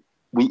before.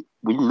 We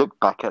looked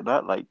back at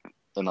that like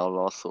in our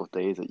last sort of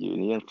days at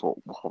uni and thought,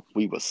 wow,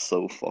 we were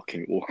so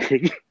fucking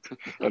awkward.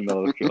 And now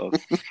look at us.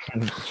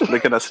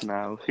 Look at us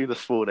now. Who'd have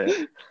thought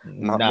it?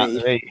 Not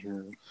me.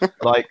 Yeah.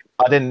 Like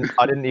I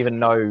didn't even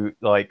know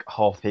like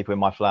half the people in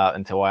my flat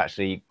until I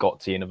actually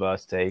got to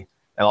university,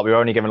 and like we were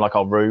only given like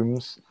our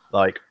rooms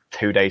like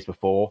 2 days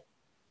before.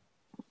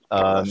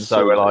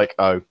 So we're like,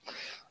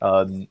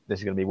 this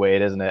is gonna be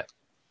weird, isn't it?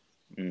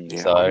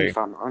 Yeah, so I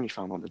only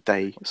found on the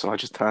day, so I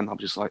just turned up,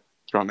 just like,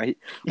 right, mate.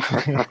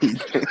 How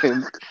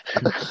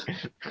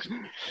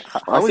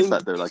is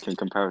that though? Like in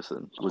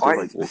comparison, was it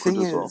like awkward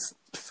as well?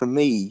 For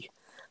me,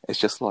 it's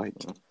just like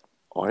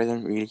I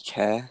don't really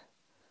care.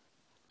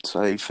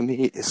 So for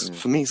me,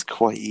 it's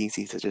quite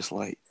easy to just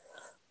like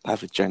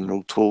have a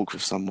general talk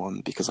with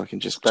someone, because I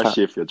can just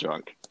especially if you're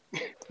drunk.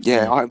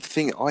 Yeah, I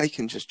think I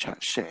can just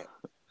chat shit.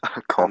 I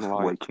can't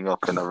waking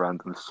up in a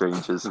random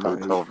stranger's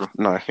hotel room.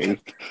 No, we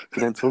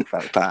don't talk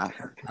about that.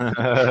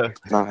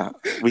 No,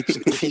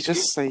 if you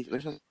just say,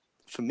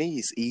 for me,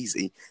 it's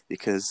easy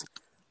because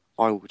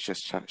I will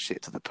just chat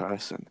shit to the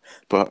person.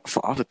 But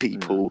for other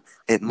people,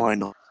 it might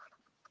not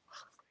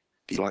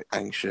be like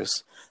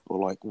anxious or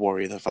like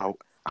worried about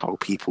how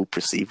people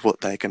perceive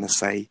what they're gonna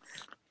say.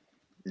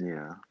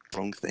 Yeah.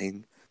 Wrong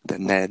thing,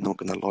 then they're not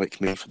gonna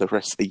like me for the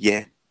rest of the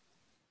year.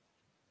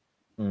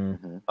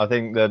 I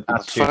think the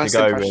attitude to First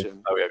go impression,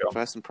 with. Oh yeah, go on.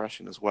 first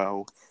impression as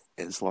well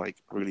is like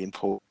really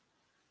important.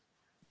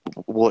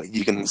 What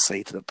you're gonna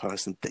say to the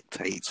person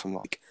dictates from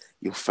like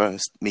your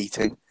first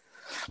meeting.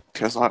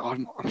 Because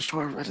I'm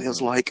sure I read it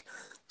as like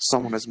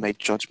someone has made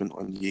judgment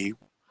on you,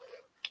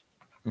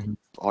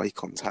 eye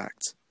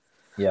contact.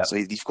 Yeah. So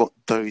you've got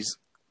those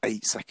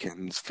 8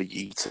 seconds for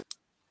you to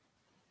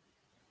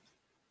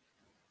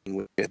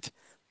with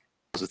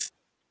positive,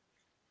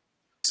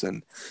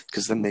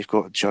 because then they've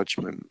got a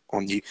judgment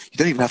on you. You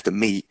don't even have to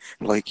meet.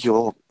 Like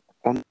you're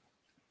on,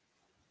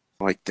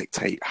 like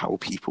dictate how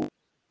people.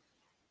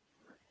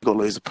 Got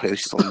loads of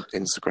posts on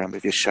Instagram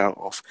with your shirt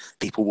off.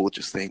 People will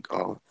just think,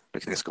 "Oh,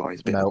 look at this guy,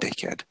 he's a bit of a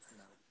dickhead."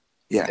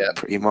 Yeah,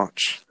 pretty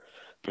much.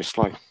 But it's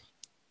like,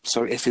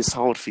 so if it's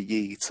hard for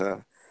you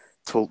to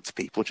talk to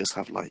people, just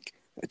have like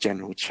a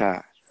general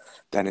chat,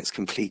 then it's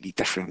completely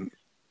different.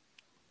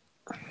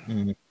 I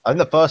think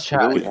the first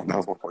chat. Yeah,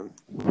 another point.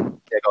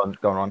 Yeah,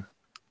 go on.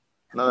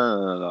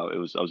 No. I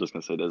was just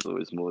gonna say there's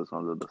always more that's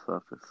under the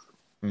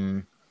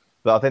surface.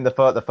 But I think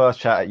the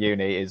first chat at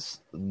uni is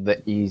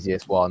the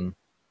easiest one,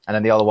 and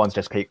then the other ones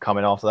just keep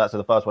coming after that. So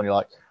the first one, you're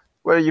like,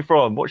 "Where are you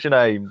from? What's your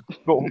name?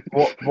 What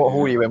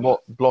hall are you in?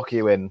 What block are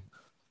you in?"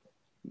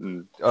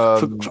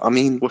 I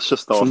mean, what's your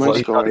style? For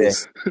most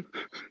guys,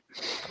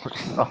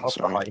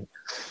 Sorry.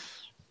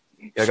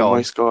 Yeah, for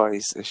most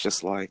guys, it's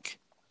just like,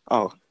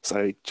 "Oh,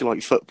 so do you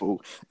like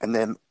football?" And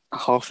then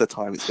half the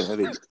time it's going to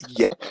be,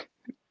 "Yeah,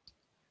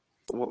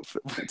 what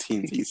football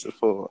team do you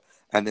support?"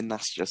 And then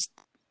that's just.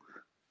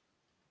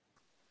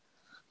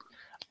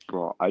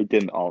 Bro, I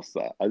didn't ask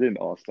that.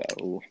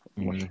 At all.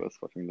 My first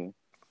fucking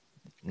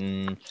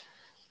day.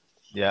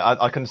 Yeah,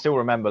 I can still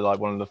remember like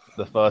one of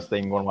the first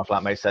thing one of my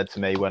flatmates said to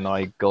me when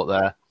I got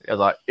there. I was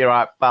like, "You're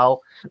right,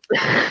 pal."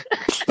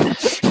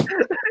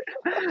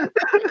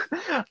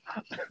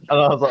 And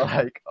I was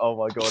like, "Oh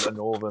my god, a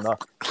northerner!"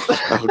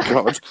 Oh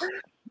god.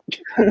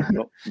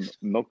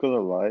 Not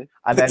gonna lie.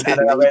 And then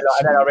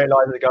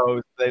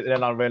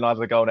I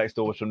realised the girl next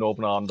door was from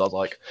Northern Ireland. I was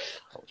like,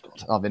 "Oh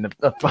god, I'm in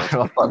the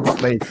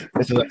fuck me.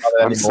 This isn't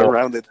I'm anymore."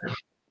 surrounded.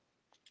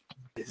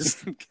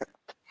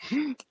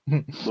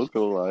 Not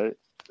gonna lie.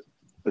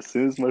 As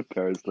soon as my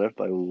parents left,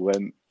 I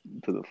went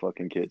to the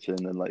fucking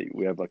kitchen and like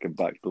we have like a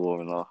back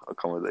door in our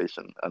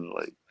accommodation, and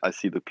like I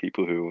see the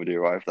people who already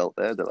arrived out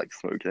there. They're like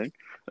smoking.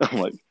 I'm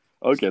like,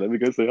 okay, let me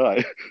go say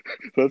hi.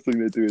 First thing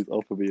they do is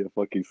offer me a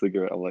fucking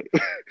cigarette. I'm like,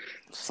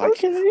 it's like,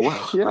 okay,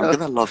 wow, yeah. I'm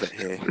gonna love it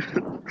here.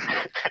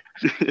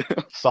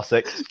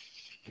 Sussex.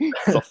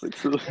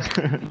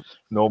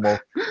 Normal.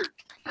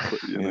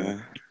 But,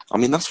 Yeah. I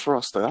mean, that's for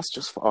us though. That's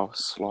just for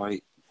us.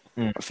 Like,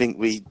 I think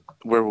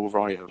we're all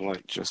right at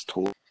like just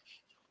talk,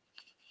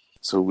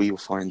 so we will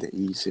find it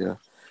easier.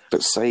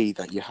 But say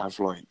that you have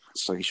like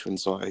social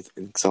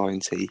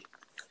anxiety.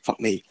 Fuck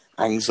me,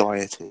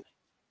 anxiety.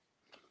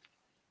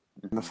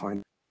 I'm gonna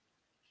find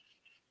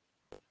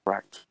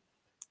right.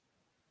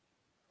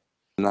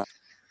 And that's a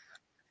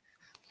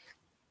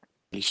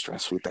really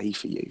stressful day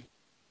for you.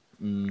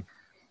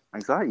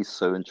 Anxiety is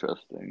so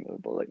interesting though,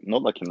 but like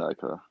not like in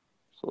like a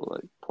sort of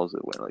like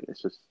positive way. Like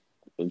it's just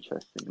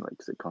interesting, like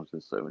because it comes in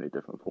so many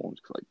different forms.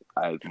 Cause like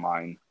I had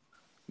mine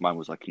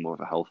was like more of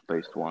a health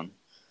based one,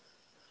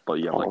 but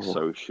you have like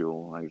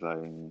social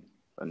anxiety,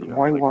 and you have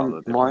like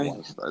other different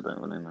ones that I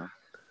don't really know.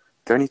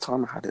 The only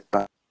time I had it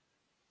back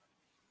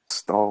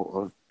start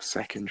of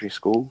secondary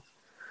school,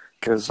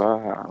 because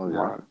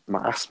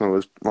my asthma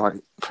was like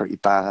pretty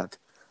bad,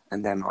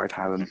 and then I'd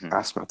have an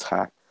asthma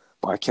attack,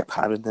 but I kept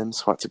having them,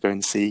 so I had to go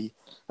and see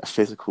a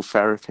physical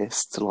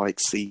therapist to like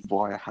see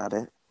why I had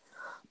it,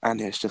 and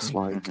it's just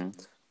like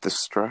the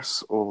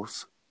stress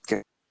of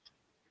getting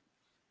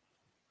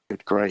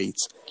good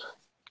grades.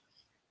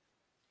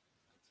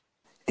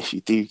 If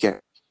you do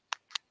get,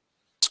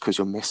 because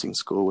you're missing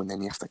school, and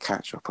then you have to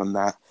catch up on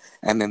that,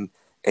 and then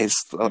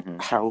it's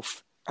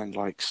health and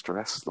like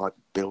stress like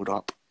build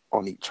up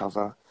on each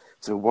other,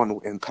 so one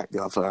will impact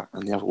the other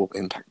and the other will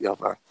impact the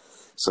other.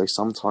 So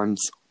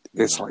sometimes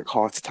it's like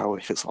hard to tell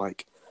if it's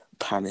like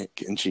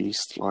panic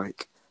induced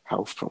like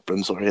health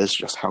problems or it is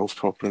just health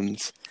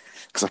problems,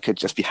 because I could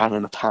just be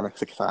having a panic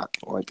attack,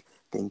 like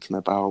thinking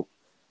about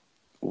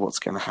what's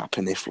going to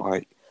happen if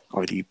like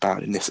I do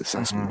bad in this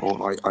assessment or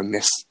like I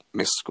miss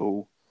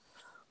school.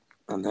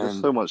 And then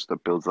there's so much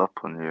that builds up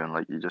on you, and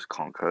like you just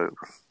can't cope.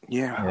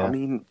 Yeah. I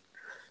mean,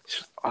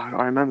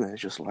 I remember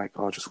it's just like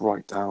I'll just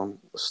write down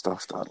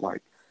stuff that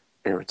like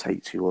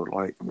irritates you or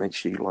like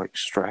makes you like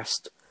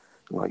stressed,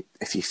 like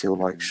if you feel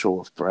like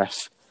short of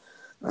breath,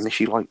 and if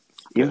you like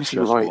even if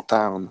you write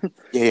down,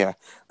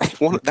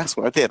 that's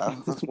what I did.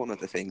 That's one of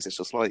the things. It's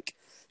just like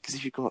because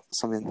if you've got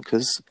something,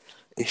 because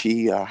if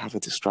you have a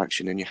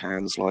distraction in your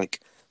hands, like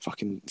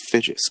fucking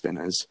fidget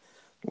spinners,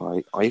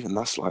 like even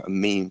that's like a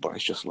meme, but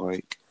it's just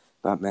like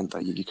that meant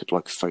that you could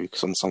like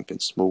focus on something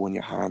small in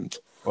your hand.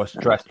 Or what's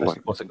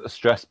it? A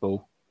stress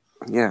ball.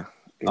 Yeah,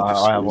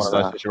 I have one of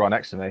those which are right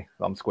next to me.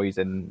 I'm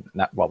squeezing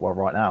that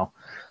right now.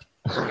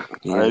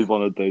 Yeah. I had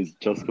one of those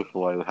just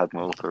before I had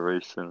my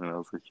operation when I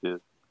was a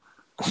kid.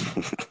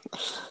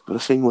 But the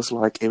thing was,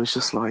 like, it was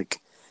just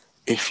like,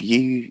 if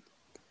you,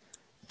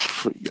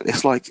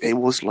 it's like, it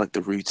was like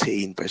the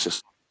routine, but it's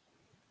just,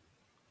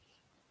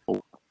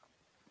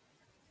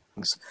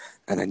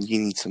 and then you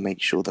need to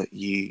make sure that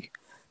you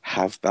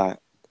have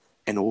that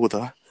in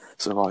order.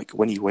 So, like,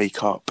 when you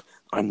wake up,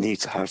 I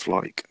need to have,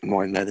 like,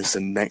 my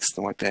medicine next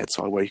to my bed.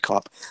 So I wake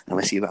up and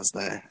I see that's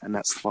there, and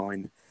that's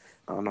fine.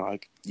 And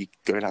you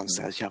go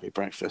downstairs, you have your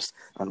breakfast,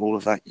 and all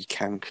of that you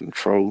can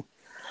control.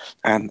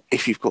 And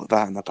if you've got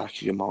that in the back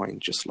of your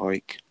mind, just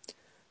like,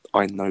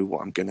 I know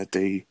what I'm going to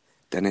do,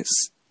 then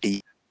it's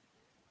easy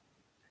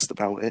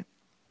about it.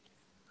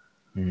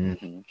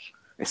 Mm-hmm.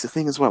 It's the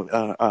thing as well,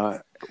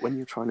 when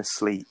you're trying to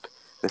sleep,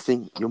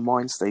 your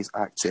mind stays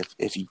active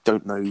if you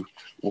don't know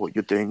what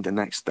you're doing the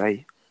next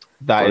day.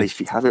 If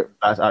you have it,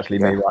 that's actually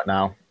me right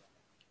now.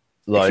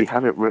 If you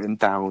have it written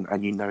down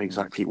and you know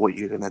exactly what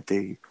you're going to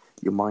do,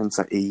 your mind's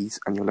at ease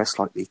and you're less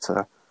likely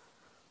to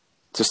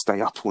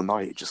stay up all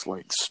night just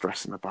like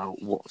stressing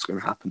about what's going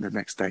to happen the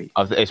next day.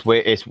 It's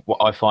weird. It's what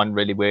I find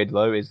really weird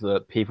though is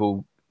that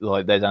people,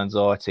 like, there's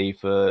anxiety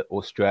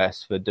or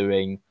stress for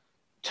doing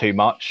too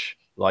much,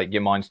 like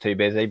your mind's too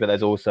busy, but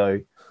there's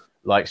also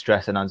like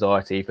stress and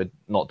anxiety for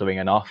not doing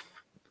enough.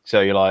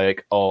 So you're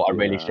like, oh, I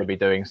really should be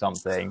doing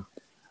something,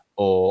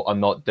 or I'm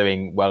not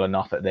doing well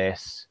enough at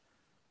this,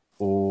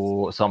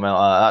 or something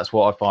like that. That's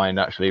what I find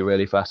actually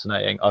really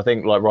fascinating. I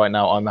think like right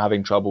now I'm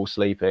having trouble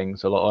sleeping,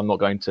 so like, I'm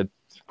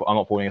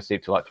not falling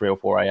asleep till like 3 or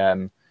 4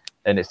 a.m.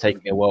 and it's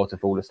taking me a while to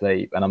fall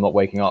asleep, and I'm not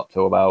waking up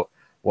till about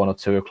 1 or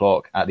 2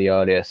 o'clock at the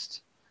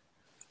earliest.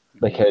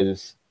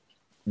 Because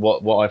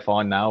what I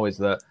find now is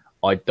that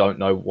I don't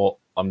know what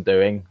I'm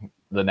doing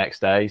the next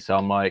day. So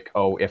I'm like,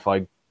 oh, if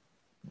I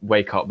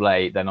wake up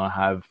late, then I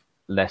have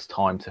less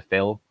time to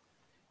fill,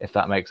 if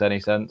that makes any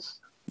sense.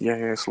 Yeah,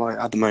 it's like,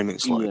 at the moment,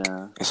 it's like,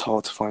 it's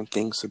hard to find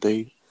things to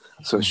do.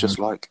 So it's just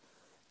like,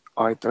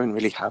 I don't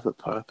really have a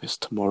purpose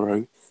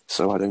tomorrow,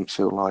 so I don't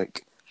feel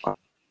like... And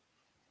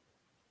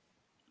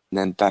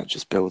then that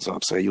just builds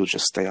up, so you'll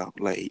just stay up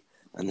late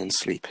and then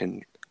sleep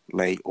in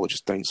late, or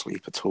just don't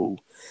sleep at all.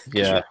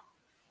 Yeah.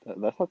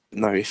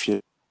 If you...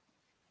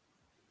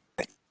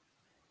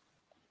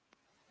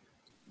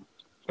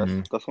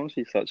 That's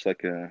honestly such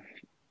like a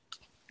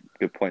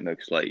good point though,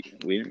 because like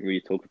we didn't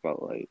really talk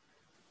about like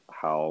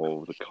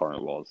how the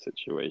current world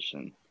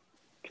situation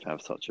can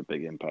have such a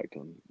big impact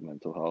on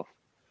mental health.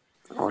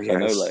 Oh yeah,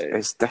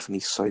 it's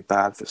definitely so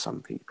bad for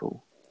some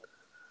people.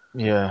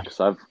 Yeah,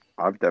 because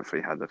I've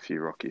definitely had a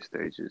few rocky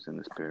stages in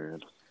this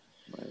period.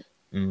 Like,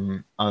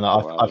 and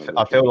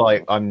I feel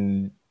like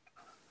I'm.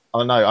 I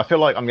don't know. I feel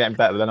like I'm getting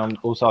better, but then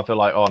I feel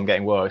like I'm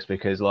getting worse,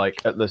 because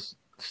like at the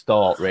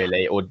start,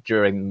 really, or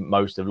during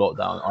most of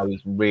lockdown, I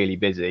was really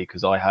busy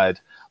because I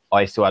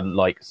still had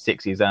like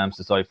 6 exams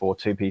to study for,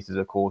 2 pieces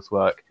of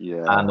coursework,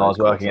 and I was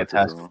working at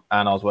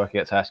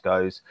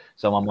Tesco's,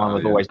 so my mind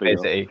was always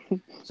busy.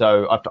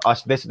 So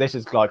this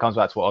is like comes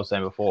back to what I was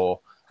saying before.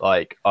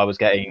 Like I was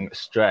getting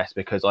stressed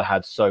because I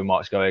had so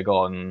much going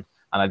on, and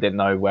I didn't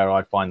know where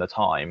I'd find the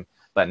time.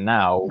 But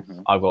now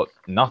I've got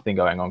nothing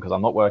going on because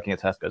I'm not working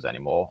at Tesco's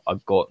anymore.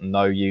 I've got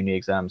no uni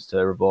exams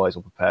to revise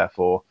or prepare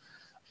for.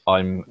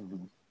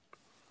 I'm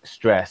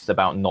stressed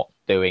about not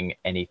doing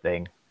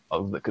anything.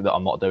 That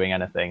I'm not doing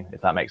anything.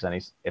 If that makes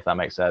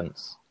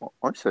sense.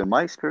 Honestly, in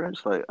my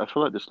experience, like I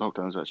feel like this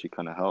lockdown's actually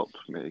kind of helped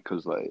me,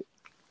 because like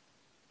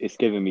it's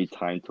given me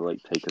time to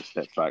like take a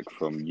step back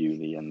from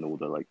uni and all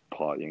the like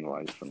partying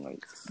life and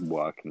like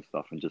work and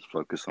stuff, and just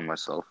focus on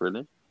myself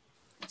really,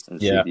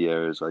 and see the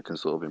areas I can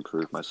sort of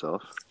improve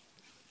myself.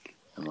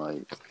 And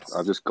like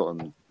I've just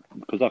gotten,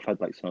 because I've had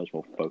like so much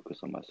more focus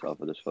on myself,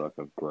 I just feel like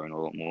I've grown a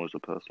lot more as a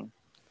person.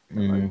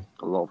 Like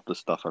a lot of the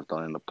stuff I've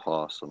done in the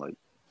past, and like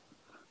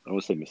I don't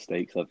want to say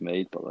mistakes I've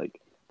made, but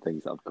like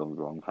things that have gone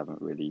wrong haven't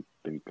really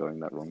been going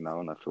that wrong now,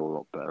 and I feel a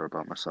lot better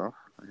about myself,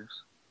 I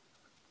guess.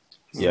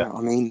 Yeah,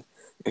 I mean,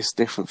 it's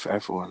different for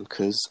everyone,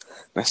 because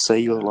let's say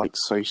you're like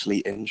socially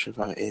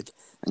introverted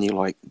and you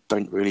like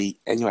don't really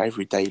in your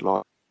everyday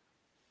life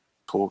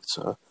talk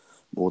to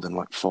more than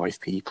like 5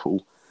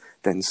 people,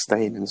 then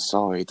staying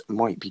inside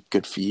might be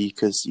good for you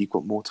because you've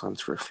got more time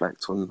to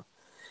reflect on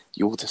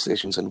your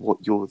decisions and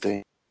what you're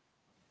doing.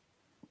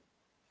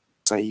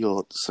 Say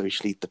you're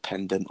socially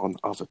dependent on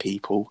other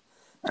people,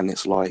 and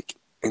it's like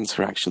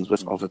interactions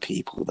with other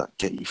people that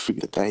get you through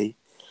the day.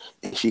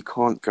 If you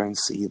can't go and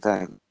see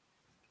them,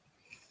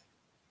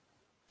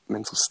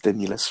 mental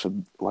stimulus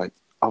from like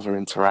other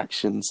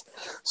interactions.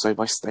 So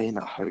by staying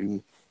at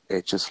home,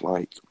 it just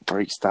like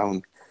breaks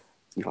down.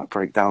 You like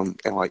break down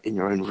in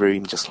your own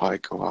room, just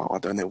like, oh, I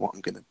don't know what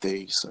I'm gonna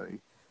do. So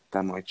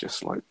that might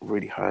just like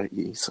really hurt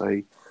you.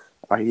 So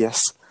I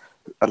guess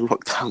a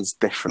lockdown's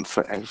different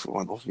for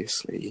everyone.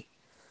 Obviously,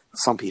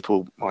 some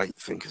people might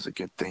think it's a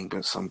good thing,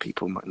 but some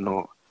people might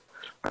not.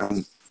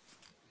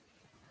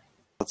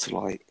 to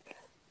like,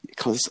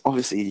 because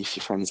obviously if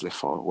your friends live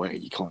far away,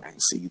 you can't go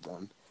and see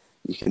them.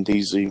 You can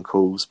do Zoom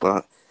calls,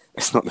 but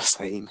it's not the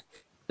same.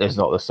 It's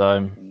not the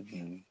same.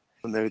 Mm-hmm.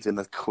 When they're doing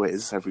a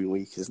quiz every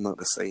week, is not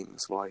the same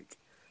as like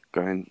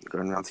going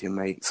around to your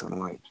mates and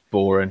like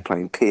Boring.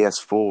 playing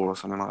PS4 or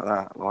something like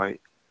that.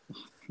 Like,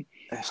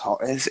 it's hard.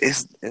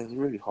 It's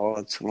really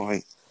hard to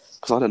like,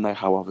 because I don't know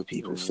how other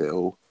people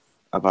feel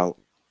about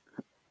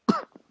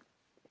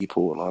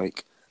people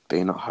like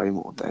being at home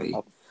all day.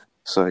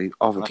 So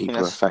other I think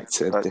people are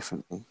affected that-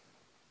 differently.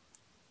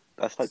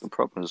 that's like the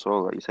problem as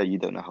well. Like you say, you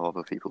don't know how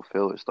other people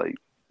feel. It's like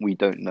we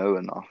don't know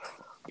enough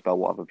about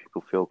what other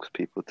people feel because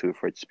people are too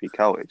afraid to speak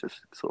out. It just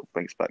sort of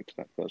brings back to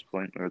that first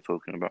point we were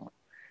talking about.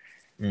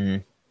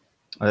 Mm.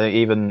 I think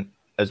even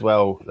as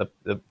well,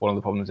 one of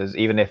the problems is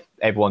even if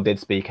everyone did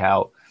speak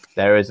out,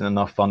 there isn't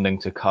enough funding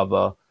to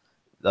cover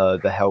the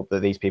help that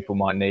these people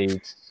might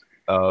need.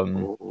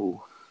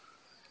 Oh,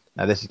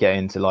 Now this is getting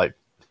into like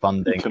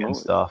funding and Economic.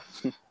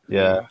 stuff. Yeah.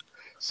 yeah. I was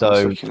So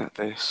looking at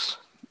this,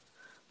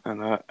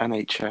 and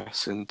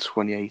NHS in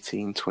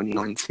 2018,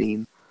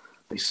 2019,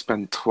 they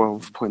spent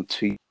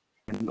 12.2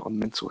 million on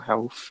mental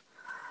health,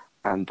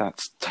 and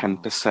that's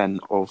 10%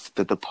 of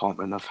the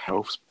Department of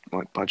Health's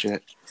like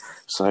budget.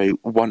 So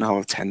 £1 out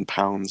of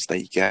 £10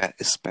 they get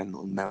is spent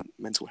on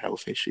mental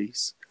health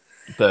issues.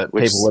 but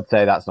Which- people would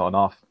say that's not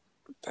enough.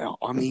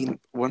 I mean,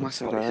 when I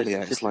said earlier,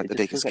 it's like the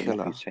biggest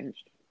killer.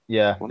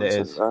 Yeah, When it I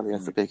said is. earlier,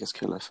 it's the biggest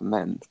killer for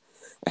men.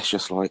 It's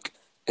just like,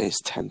 is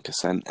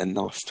 10%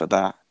 enough for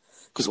that?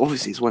 Because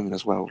obviously it's women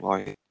as well.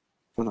 Like,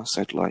 when I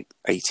said like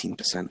 18%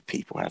 of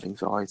people have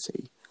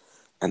anxiety,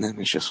 and then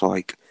it's just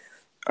like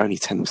only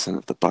 10%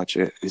 of the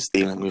budget is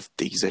dealing with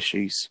these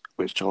issues,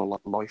 which are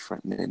like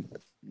life-threatening.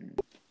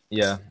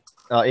 Yeah.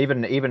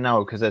 Even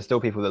now, because there's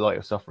still people that like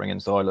are suffering in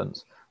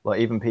silence. Like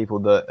even people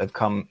that have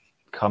come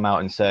out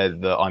and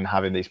said that I'm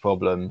having these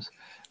problems,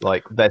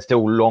 like there's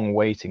still long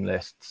waiting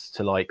lists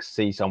to like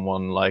see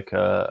someone like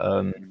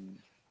a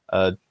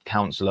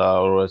counselor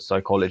or a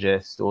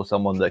psychologist or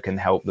someone that can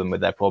help them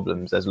with their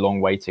problems. There's long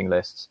waiting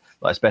lists,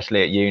 like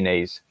especially at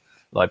unis.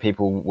 Like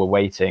people were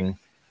waiting,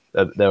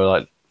 they were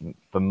like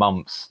for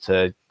months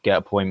to get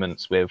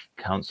appointments with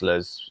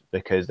counselors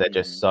because they're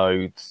just so,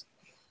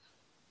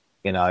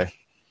 you know.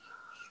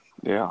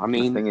 Yeah, I The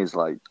mean, thing is,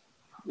 like,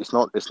 it's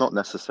not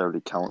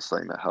necessarily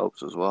counselling that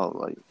helps as well.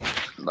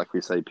 Like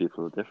we say,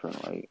 people are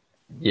different. Like,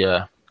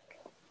 Yeah.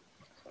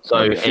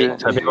 So, Yeah.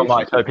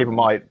 people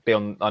might be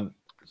on.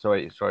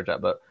 Sorry, Jack,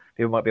 but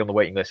people might be on the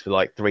waiting list for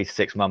like 3 to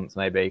 6 months,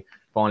 maybe.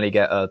 Finally,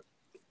 get a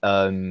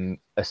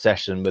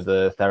session with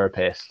a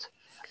therapist,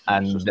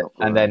 and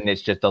then it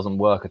just doesn't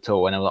work at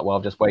all. And I'm like, well,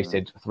 I've just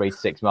wasted 3 to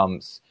 6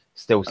 months,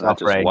 still and that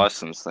suffering,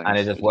 just worsens things. and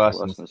it just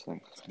worsens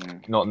things. Yeah.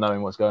 not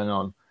knowing what's going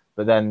on.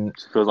 But then,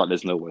 It feels like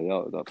there's no way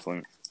out at that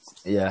point.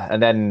 yeah,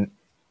 and then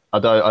I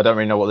don't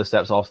really know what the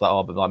steps after that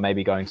are, but like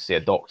maybe going to see a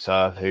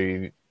doctor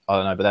who I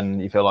don't know. But then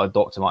you feel like a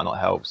doctor might not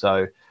help,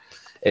 so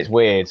it's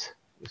weird.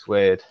 It's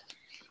weird.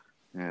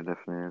 Yeah, it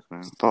definitely is,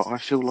 man. but I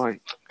feel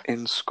like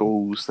in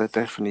schools there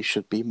definitely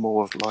should be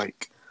more of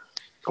like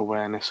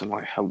awareness and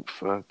like help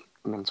for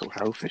mental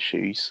health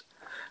issues.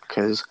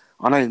 Because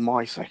I know in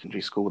my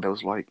secondary school there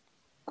was like,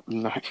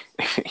 no,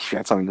 if you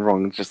had something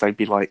wrong, just they'd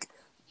be like,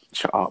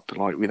 shut up,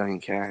 like we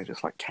don't care,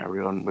 just like carry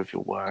on with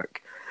your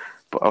work.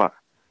 But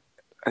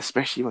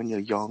especially when you're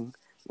young,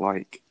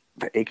 like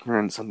the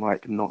ignorance and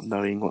like not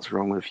knowing what's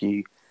wrong with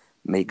you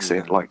makes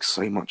it like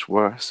so much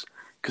worse.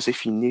 Because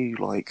if you knew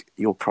like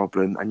your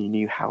problem and you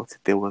knew how to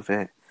deal with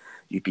it,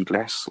 you'd be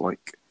less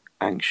like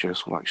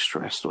anxious or like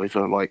stressed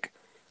over like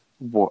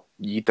what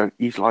you don't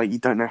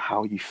know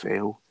how you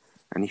feel,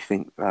 and you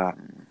think that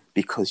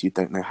because you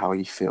don't know how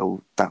you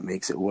feel that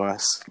makes it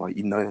worse. Like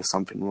you know there's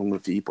something wrong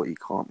with you, but you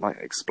can't like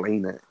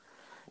explain it.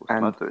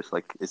 And It's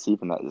like it's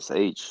even at this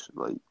age.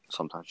 Like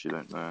sometimes you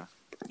don't know.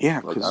 yeah,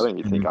 Like I because don't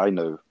even think I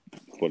know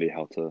fully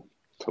how to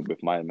cope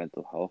with my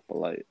mental health, but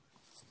like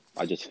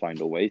I just find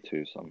a way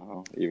to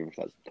somehow, even if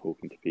that's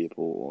talking to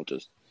people or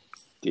just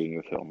dealing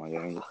with it on my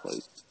own. It's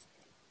like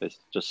it's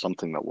just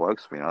something that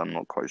works for me. I'm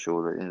not quite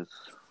sure what it is.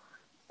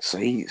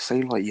 say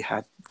like you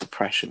had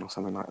depression or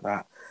something like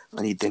that,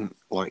 and you didn't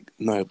like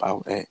know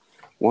about it.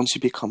 Once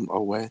you become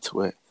aware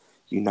to it,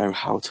 you know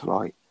how to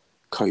like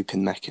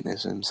coping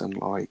mechanisms and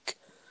like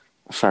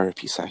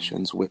therapy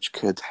sessions which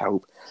could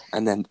help.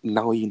 And then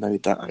now you know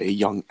that at a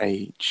young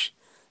age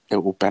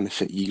it will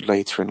benefit you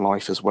later in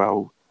life as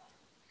well.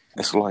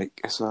 It's like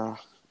it's a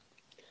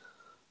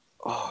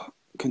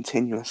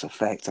continuous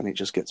effect, and it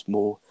just gets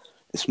more.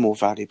 It's more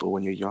valuable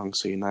when you're young,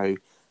 so you know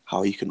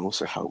how you can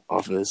also help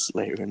others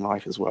later in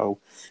life as well.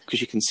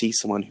 Because you can see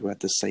someone who had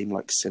the same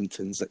like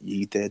symptoms that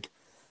you did,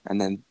 and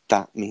then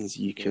that means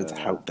you could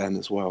help them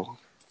as well.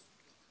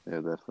 Yeah,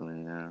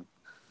 definitely. Yeah.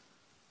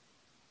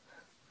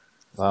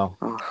 Wow.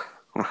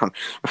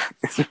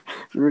 It's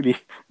really,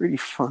 really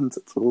fun to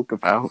talk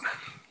about.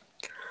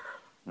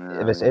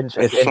 Yeah, It's yeah.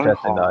 interesting so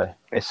hard. though.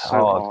 It's so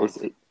hard.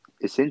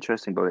 It's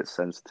interesting, but it's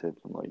sensitive.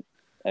 And, like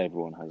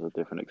everyone has a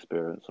different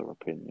experience or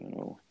opinion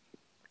or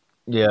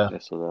Yeah.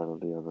 this or that or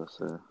the other.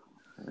 So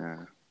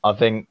Yeah. I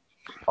think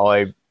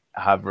I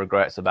have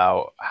regrets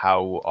about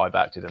how I've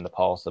acted in the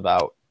past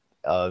about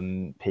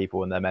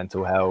people and their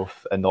mental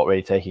health and not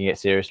really taking it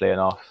seriously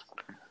enough.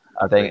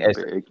 I think Being a it's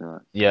bit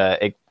ignorant.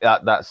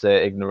 that's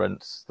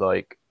ignorance.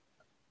 Like,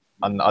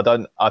 and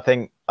I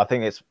think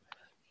it's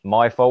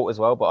my fault as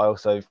well, but I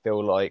also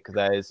feel like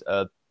there's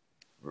a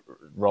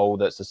role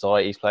that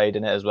society's played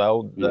in it as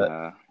well. That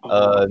Yeah. Oh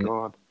my um,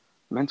 god,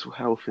 mental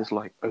health is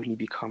like only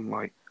become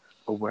like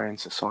aware in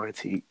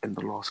society in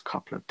the last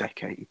couple of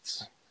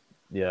decades.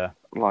 yeah,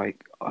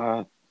 Like,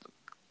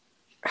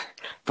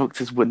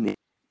 doctors wouldn't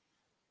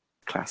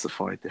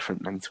classify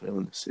different mental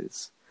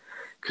illnesses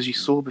because you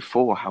saw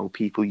before how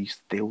people used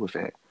to deal with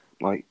it.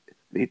 Like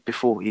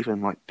before,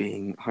 even like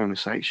being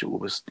homosexual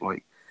was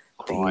like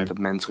deemed crime. a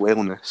mental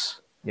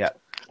illness. Yeah,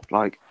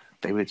 Like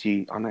they would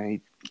use, I know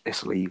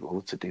it's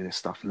illegal to do this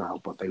stuff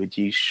now, but they would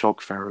use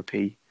shock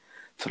therapy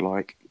to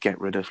like get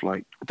rid of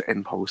like the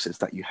impulses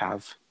that you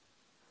have,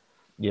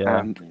 yeah,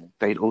 and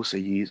they'd also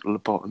use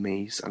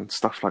lobotomies and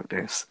stuff like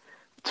this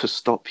to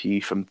stop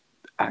you from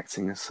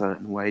acting a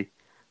certain way,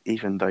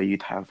 even though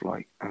you'd have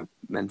like a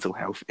mental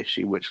health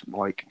issue which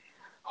like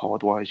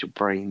hardwires your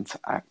brain to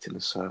act in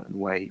a certain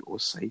way or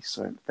say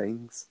certain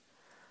things.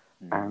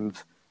 And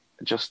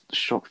just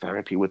shock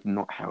therapy would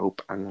not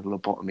help, and a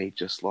lobotomy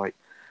just like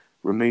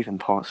removing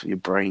parts of your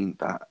brain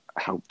that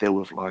help deal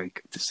with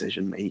like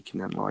decision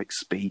making and like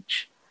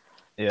speech.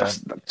 yeah,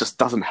 That just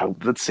doesn't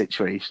help the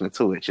situation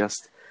at all. It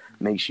just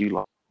makes you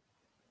like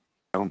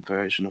a own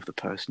version of the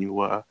person you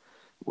were,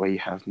 where you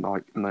have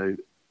like no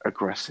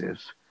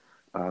aggressive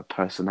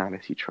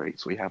personality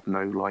traits, where you have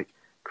no like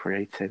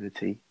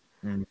creativity,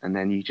 mm. and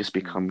then you just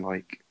become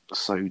like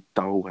so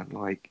dull and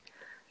like.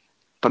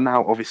 But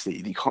now, obviously,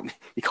 you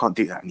can't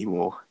do that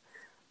anymore.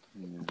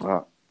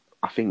 But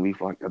I think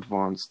we've like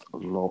advanced a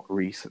lot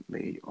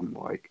recently on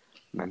like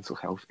mental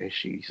health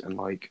issues, and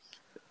like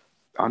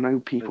I know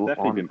There's people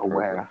definitely aren't been progress.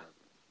 aware.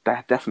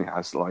 That definitely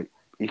has like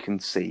you can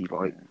see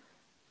like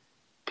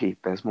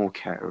there's more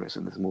carers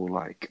and there's more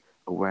like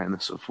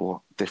awareness of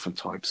what different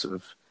types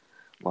of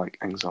like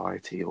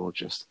anxiety or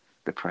just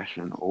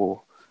depression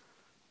or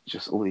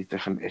just all these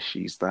different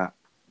issues that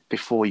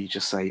before you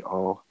just say,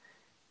 oh,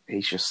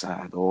 he's just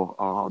sad or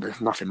oh,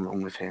 there's nothing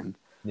wrong with him.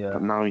 yeah,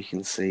 But now you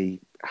can see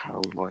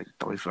how like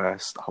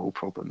diverse the whole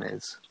problem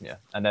is. yeah.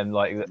 And then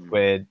like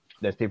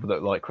there's people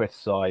that like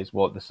criticize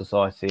what the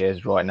society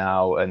is right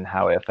now and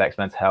how it affects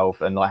mental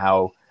health and like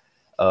how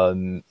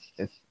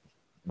it's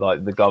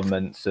like the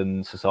governments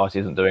and society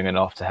isn't doing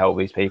enough to help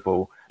these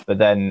people. But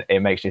then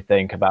it makes you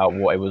think about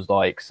what it was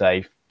like,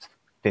 say,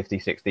 50,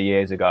 60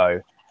 years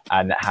ago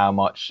and how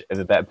much of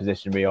a better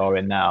position we are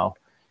in now.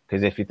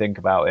 Because if you think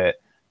about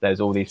it, there's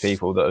all these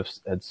people that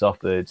had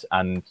suffered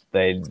and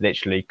they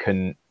literally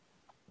couldn't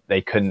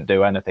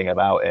do anything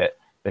about it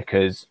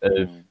because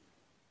of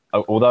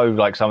although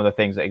like some of the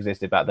things that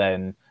existed back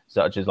then,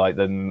 such as like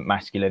the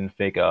masculine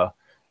figure,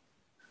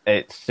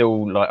 it's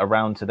still like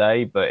around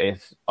today, but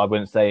I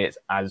wouldn't say it's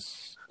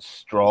as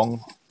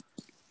strong.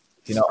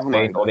 You know Oh what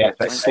I mean? no, Or the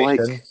it's like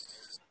expectation.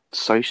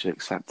 socially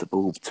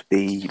acceptable to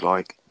be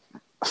like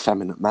a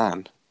feminine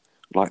man.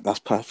 Like that's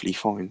perfectly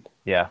fine.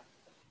 Yeah,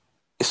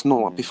 It's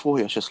not like before.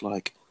 It's just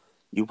like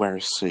you wear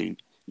a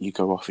suit, you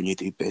go off and you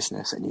do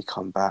business, and you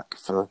come back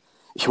for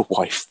your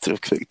wife to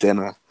cook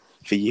dinner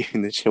for you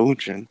and the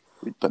children.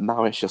 But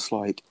now it's just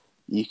like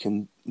you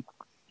can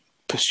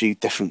pursue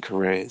different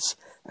careers,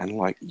 and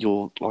like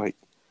you're like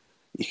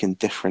you can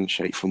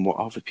differentiate from what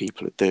other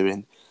people are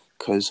doing.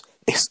 Because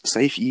it's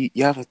say if you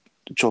have a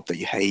job that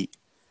you hate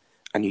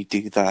and you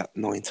do that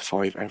 9 to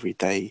 5 every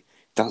day,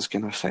 that's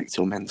going to affect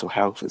your mental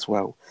health as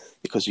well.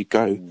 Because you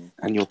go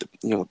and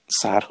you're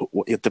sad,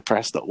 you're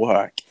depressed at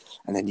work,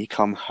 and then you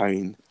come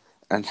home,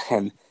 and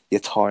then you're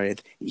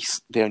tired.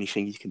 The only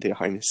thing you can do at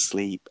home is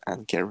sleep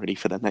and get ready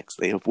for the next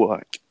day of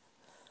work.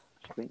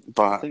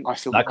 But I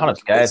feel that kind of like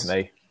scares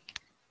me.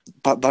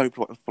 But though,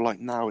 for like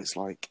now, it's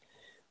like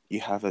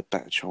you have a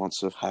better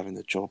chance of having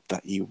a job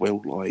that you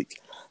will like,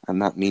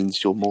 and that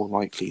means you're more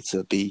likely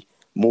to be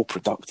more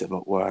productive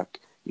at work.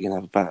 You can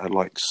have better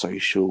like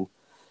social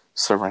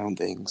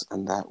surroundings,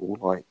 and that will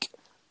like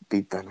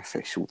be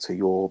beneficial to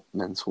your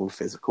mental and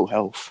physical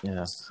health.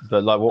 Yeah,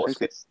 but like I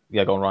think it's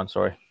yeah, go on, Ryan.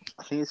 Sorry.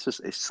 I think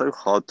it's so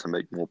hard to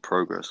make more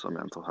progress on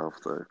mental health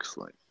though, because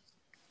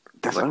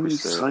There's like we only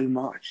said, so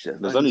much.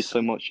 there's only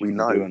so much you we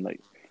can do, know. and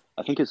like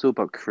I think it's all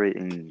about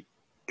creating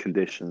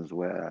conditions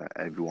where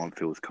everyone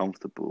feels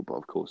comfortable. But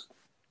of course,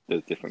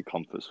 there's different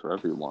comforts for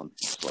everyone.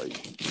 It's like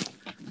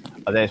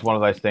I think it's one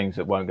of those things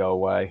that won't go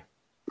away.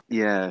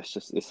 yeah,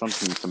 it's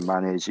something you can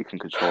manage, you can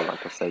control,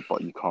 like I said,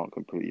 but you can't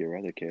completely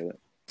eradicate it.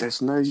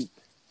 There's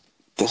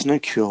no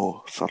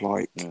cure for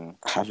like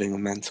having a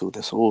mental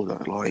disorder.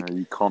 Like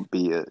You can't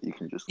beat it. You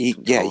can just you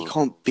control it.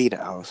 can't beat it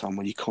out of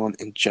someone. You can't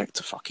inject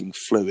a fucking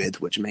fluid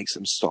which makes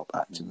them stop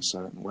acting a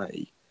certain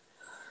way.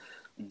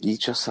 You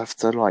just have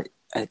to like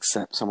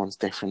accept someone's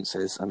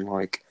differences and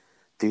like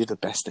do the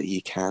best that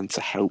you can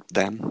to help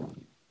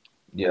them.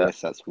 Yeah, I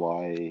guess that's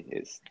why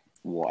it's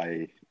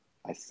why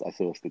I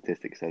saw a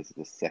statistic says it's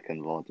the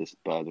second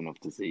largest burden of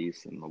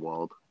disease in the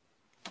world.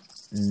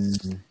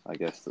 I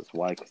guess that's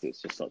why, because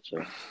it's just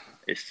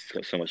it's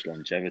got so much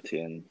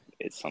longevity, and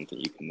it's something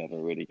you can never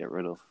really get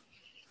rid of.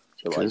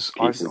 So like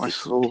Because I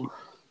saw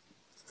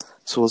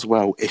as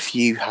well, if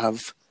you have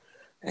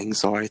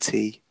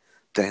anxiety,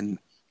 then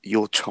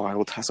your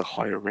child has a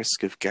higher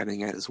risk of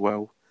getting it as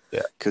well.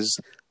 Yeah. Because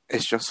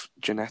it's just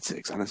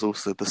genetics, and it's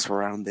also the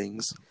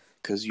surroundings.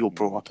 Because you're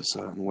brought up a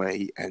certain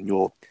way, and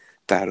your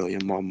dad or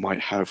your mum might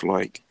have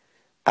like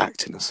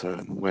act in a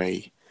certain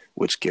way,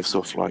 which gives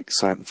off like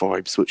certain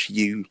vibes, which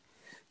you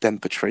then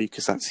portray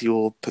because that's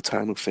your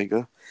paternal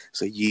figure.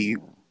 So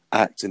you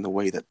act in the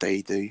way that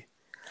they do,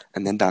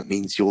 and then that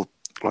means you're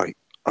like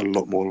a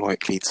lot more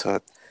likely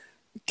to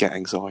get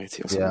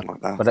anxiety or something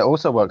like that. But it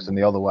also works in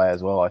the other way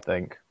as well, I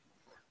think.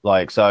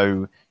 Like,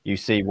 so you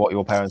see what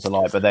your parents are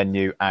like, but then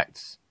you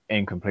act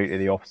in completely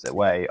the opposite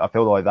way. I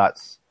feel like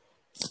that's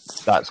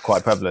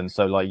quite prevalent.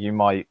 So like you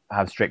might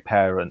have strict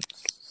parents,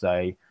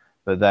 say,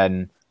 but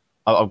then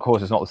of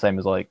course it's not the same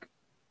as like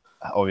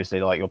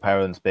obviously like your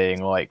parents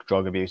being like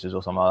drug abusers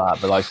or something like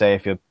that. But like say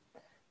if you're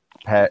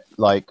I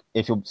think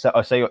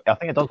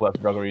it does work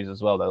for drug abusers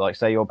as well though. Like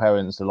say your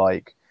parents are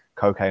like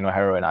cocaine or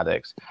heroin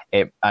addicts,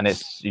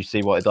 you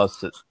see what it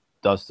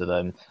does to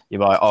them.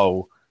 You're like,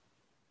 oh,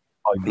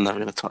 I'm not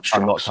going to touch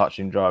drugs. I'm not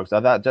touching drugs.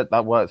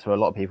 That works for a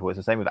lot of people. It's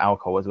the same with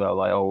alcohol as well.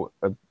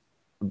 Like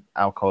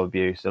alcohol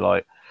abuse. So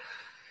like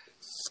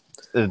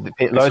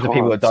loads of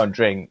people that don't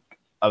drink.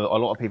 A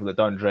lot of people that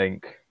don't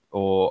drink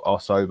or are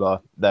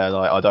sober, they're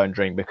like, I don't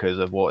drink because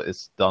of what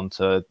it's done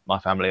to my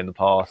family in the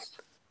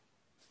past.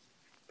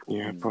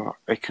 Yeah, but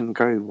it can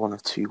go one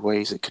of two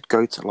ways. It could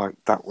go to like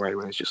that way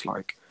where it's just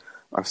like,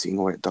 I've seen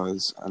what it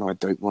does and I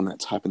don't want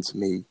that to happen to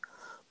me.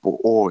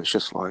 Or it's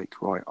just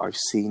like, right, I've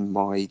seen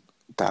my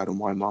dad or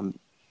my mum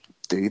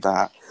do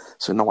that,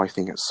 so now I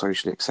think it's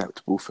socially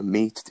acceptable for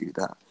me to do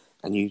that.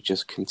 And you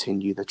just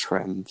continue the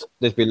trend,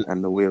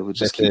 and the wheel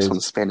just keeps on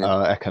spinning.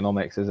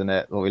 Economics, isn't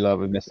it? What we learned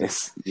with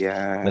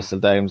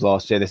Mr. Dames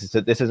last year.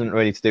 This isn't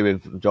really to do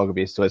with drug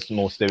abuse, so it's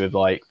more to do with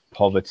like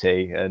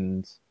poverty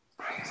and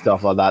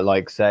stuff like that.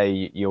 Like,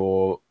 say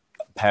your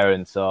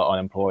parents are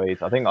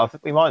unemployed. I think have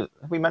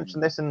we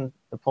mentioned this in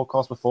the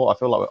podcast before. I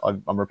feel like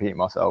I'm repeating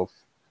myself.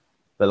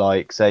 But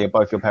like, say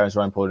both your parents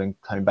are unemployed and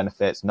claiming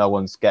benefits. No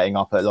one's getting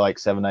up at like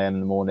 7 a.m. in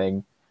the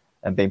morning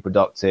and being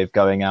productive,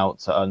 going out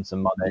to earn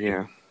some money.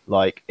 Yeah.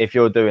 Like, if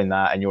you're doing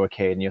that and you're a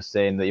kid and you're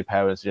seeing that your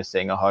parents are just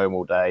sitting at home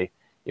all day,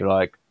 you're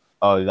like,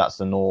 oh, that's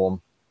the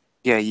norm.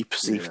 Yeah, you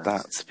perceive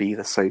that to be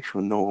the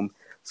social norm,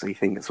 so you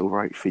think it's all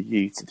right for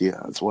you to do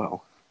that as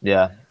well.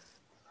 Yeah.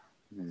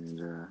 And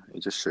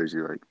it just shows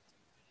you like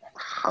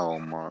how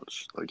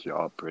much like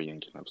your upbringing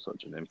can have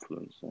such an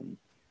influence on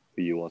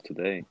who you are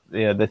today.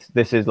 Yeah,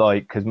 this is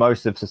like, because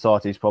most of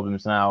society's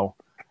problems now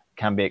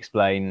can be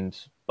explained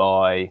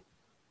by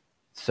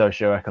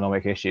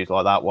socio-economic issues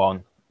like that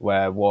one,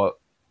 where what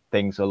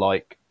things are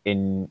like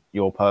in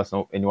your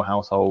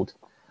household,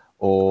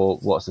 or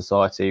what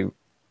society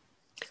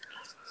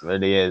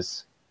really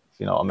is, if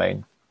you know what I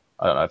mean.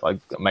 I don't know if I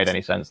made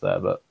any sense there,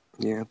 but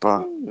yeah,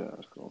 but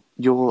that's cool.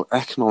 Your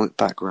economic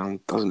background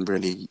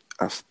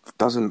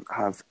doesn't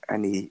have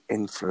any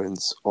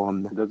influence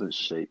on. It doesn't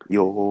shape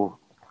your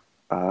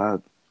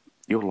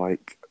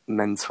like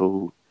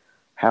mental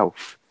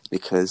health,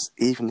 because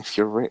even if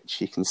you're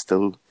rich, you can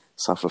still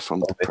suffer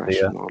from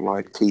depression or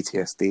like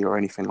PTSD or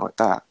anything like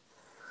that.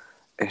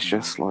 It's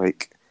just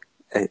like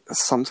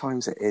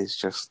sometimes it is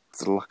just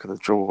the luck of the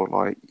draw.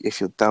 Like if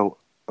you're dealt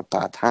a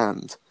bad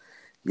hand,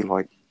 you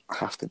like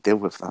have to deal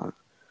with that,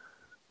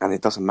 and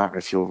it doesn't matter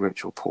if you're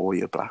rich or poor,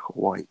 you're black or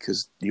white,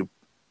 because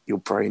your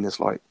brain is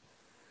like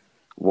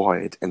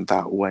wired in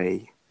that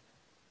way.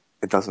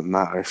 It doesn't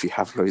matter if you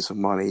have loads of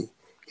money,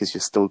 because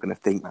you're still going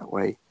to think that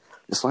way.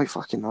 It's like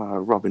fucking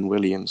Robin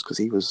Williams, because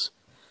he was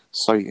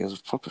a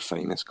proper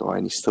famous guy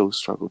and he still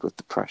struggled with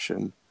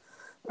depression.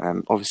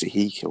 And obviously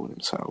he killed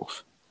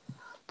himself.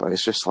 But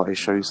it's just like, it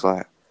shows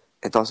that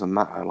it doesn't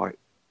matter like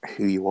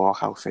who you are,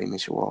 how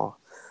famous you are,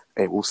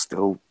 it will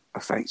still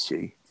affect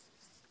you.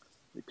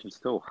 It can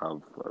still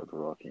have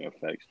overarching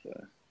effects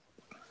there.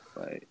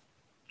 Like,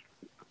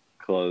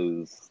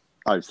 because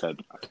I've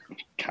said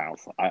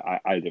council.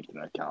 I lived in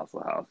a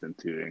council house in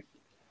Turing.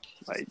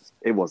 Like,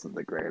 it wasn't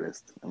the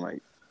greatest. And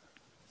like,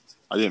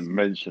 I didn't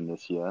mention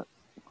this yet,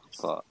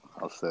 but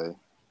I'll say,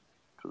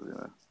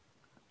 because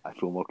I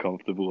feel more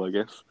comfortable, I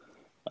guess.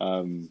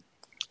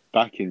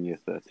 Back in year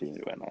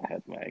 13, when I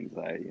had my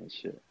anxiety and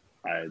shit,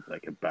 I had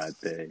like a bad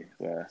day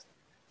where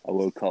I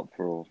woke up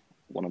for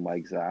one of my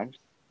exams,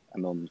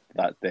 and on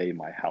that day,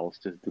 my house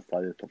just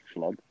decided to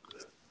flood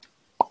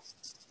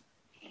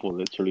for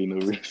literally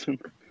no reason.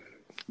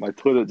 My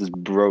toilet just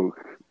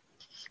broke.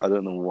 I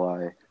don't know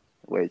why.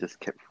 Where it just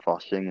kept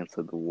flushing, and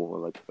so the water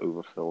like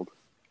overfilled,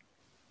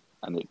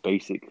 and it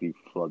basically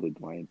flooded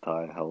my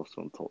entire house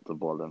from top to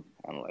bottom.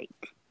 And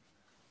like,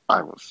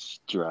 I was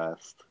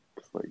stressed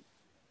because like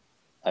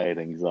I had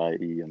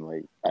anxiety, and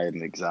like I had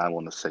an exam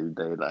on the same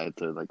day that I had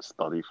to like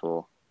study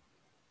for.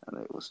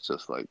 and it was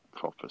just like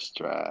proper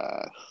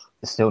stress.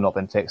 It's still not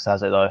been fixed,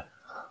 has it though?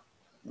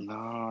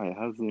 No, it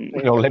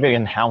hasn't. You're living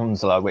in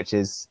Hounslow, which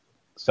is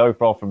so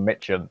far from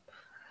Mitcham.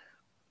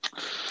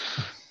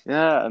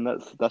 Yeah, and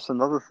that's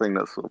another thing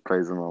that sort of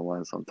plays in my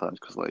mind sometimes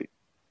because like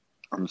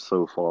I'm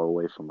so far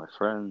away from my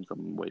friends,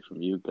 I'm away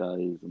from you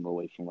guys, I'm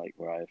away from like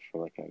where I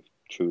feel like I've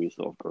truly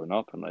sort of grown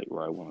up and like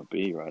where I want to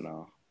be right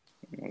now.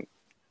 You know,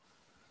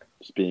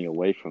 just being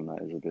away from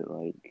that is a bit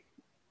like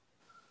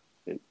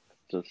it's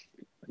just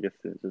I guess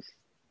it's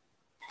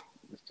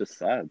just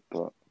sad,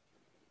 but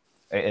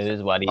It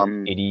is what it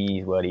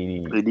is. What it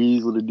is. it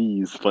is what it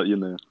is. But you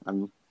know,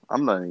 I'm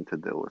learning to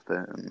deal with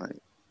it, and like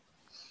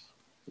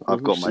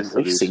I've got my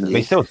We've seen solution. you.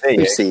 We still see We've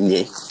you. seen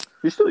you.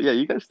 You still, yeah,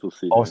 you guys still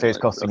see. me, Obviously, it's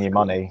like, costing that's you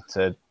cool. money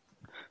to.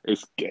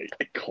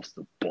 It costs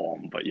a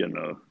bomb, but you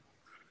know,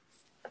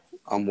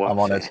 I'm I'm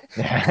honoured. it.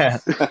 Yeah.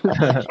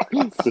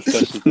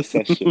 the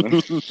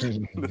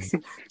session.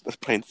 That's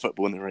playing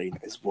football in the rain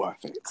is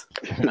worth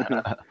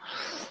it.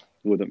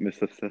 Wouldn't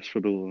miss a sesh for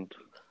the world.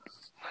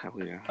 Hell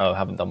yeah. Oh, I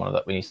haven't done one of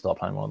that. We need to start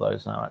playing one of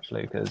those now,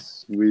 actually,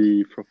 because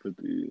We proper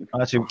do.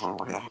 actually, Oh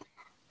yeah.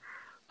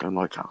 Don't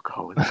like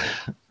alcohol.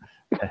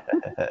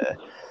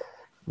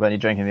 when you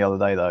drinking the other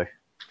day though.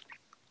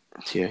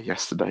 Yeah,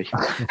 yesterday.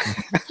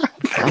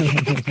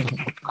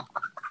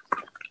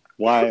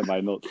 Why am I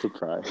not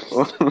surprised?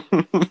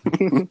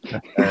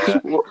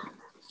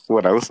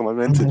 What else am I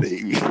meant to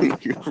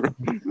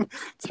do?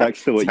 Jack's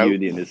still at Tell-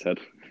 uni in his head.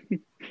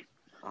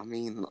 I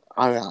mean,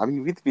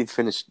 we'd been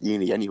finished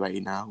uni anyway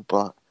now,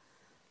 but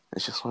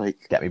it's just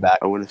like Get me back.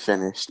 I would have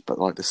finished, but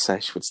like the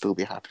sesh would still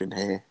be happening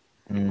here.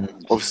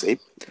 Mm. Obviously,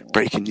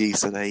 breaking news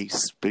today: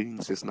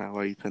 Spoons is now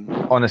open.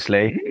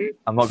 Honestly,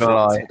 I'm not gonna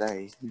lie.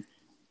 Today.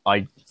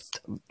 I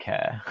don't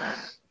care.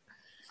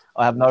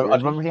 I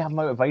don't really have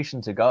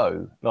motivation to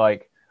go.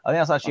 Like, I think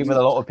that's actually with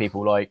a lot of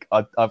people. Like,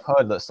 I've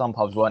heard that some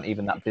pubs weren't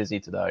even that busy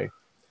today.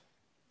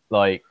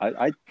 Like,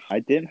 I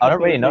didn't. I Have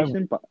don't really know.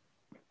 motivation, but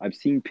I've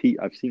seen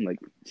like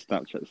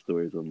Snapchat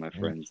stories of my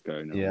friends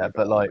going. Yeah, I'm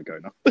but, I like,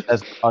 wanna go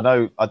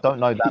now. I don't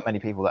know that many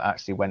people that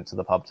actually went to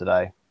the pub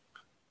today.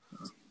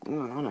 I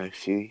know a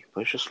few,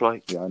 but it's just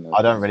like Yeah, I know.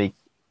 I don't really.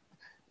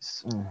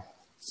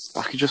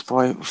 I could just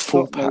buy a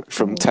full pack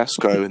from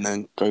Tesco and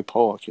then go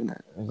park,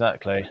 innit?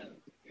 Exactly.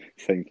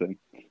 Same thing.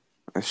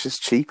 It's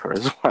just cheaper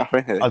as well,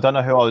 innit? I don't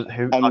know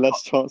And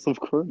less chance of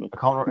corona. I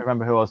can't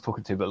remember who I was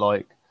talking to, but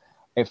like,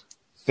 it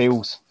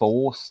feels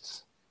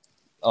forced.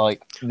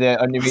 Like the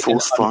only reason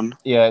Forced fun.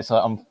 Yeah, it's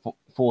like I'm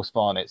forced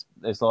fun. It's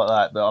like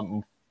that. But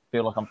I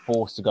feel like I'm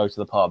forced to go to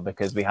the pub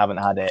because we haven't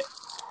had it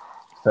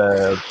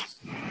for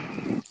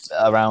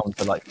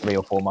like 3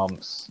 or 4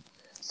 months.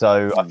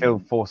 So I feel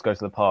forced to go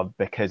to the pub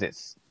because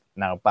it's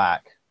now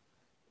back.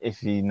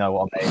 If you know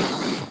what I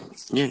mean.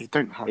 Yeah, you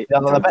don't have.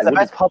 The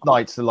best pub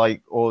nights are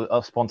like, or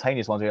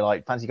spontaneous ones where you're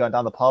like, fancy going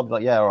down the pub?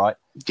 Like, yeah, all right.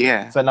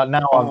 Yeah. But like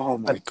now, Oh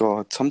my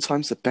god!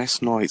 Sometimes the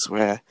best nights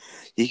where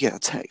you get a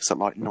text at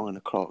like 9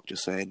 o'clock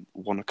just saying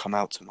want to come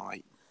out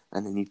tonight,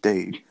 and then you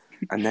do,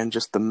 and then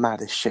just the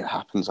maddest shit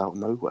happens out of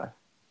nowhere.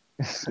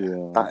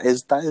 Yeah. That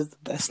is the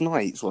best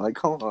nights. Like,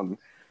 come on.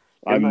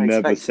 I'm not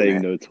never expecting saying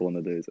it. no to one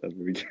of those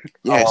ever again.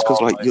 Yeah, it's because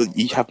Oh, like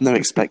you have no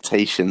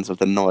expectations of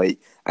the night,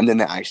 and then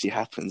it actually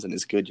happens, and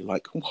it's good. You're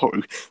like, whoa!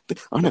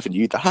 I never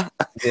knew that.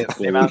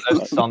 the amount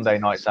of Sunday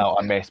nights out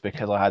I missed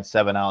because I had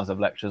 7 hours of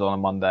lectures on a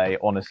Monday.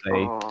 Honestly,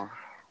 Oh.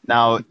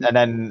 now and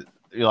then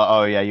you're like,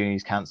 oh yeah,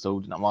 uni's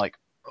cancelled, and I'm like,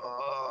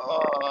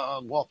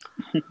 what?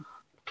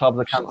 Clubs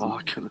are Oh, cancelled.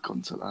 I couldn't have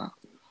gone to that.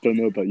 Don't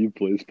know about you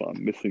boys, but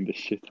I'm missing the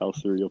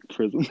shithousery of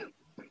prison.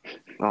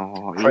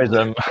 Oh,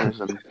 Prison.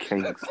 Prison,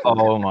 Kingston.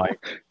 Oh my,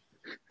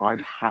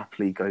 I'd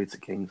happily go to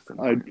Kingston.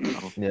 I'd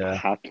yeah.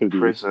 happily.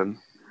 Prison.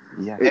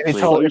 Yeah. It's If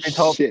you so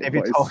told shit, if you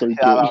but it's told so me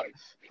good. that about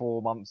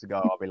 4 months ago,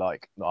 I'd be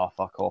like, oh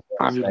fuck off.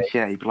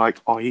 Yeah, you'd be like,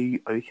 are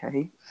you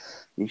okay?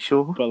 You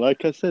sure? But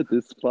like I said,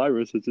 this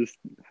virus has just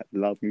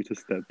allowed me to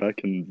step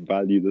back and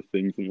value the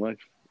things in life,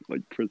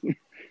 like prison.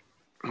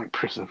 Like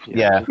prison.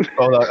 Yeah. You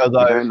Although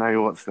don't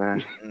know what's there.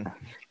 You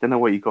don't know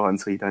what you got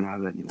until you don't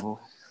have it anymore.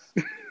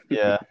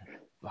 yeah.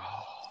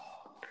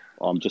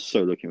 I'm just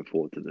so looking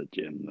forward to the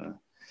gym there.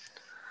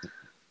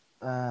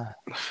 I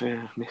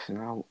fear of missing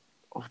out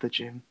of the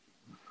gym.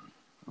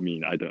 I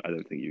mean, I don't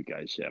think you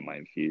guys share my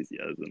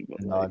enthusiasm,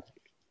 but No.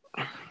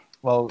 like,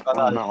 Well, I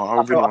Oh, no, I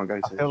really want to go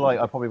to I the feel gym. like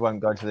I probably won't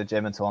go to the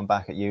gym until I'm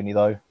back at uni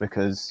though,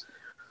 because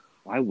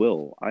I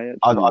will. I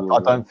I will.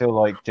 don't feel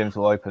like gyms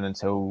will open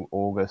until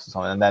August or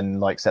something, and then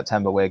like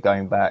September we're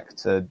going back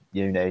to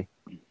uni.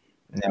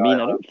 I mean,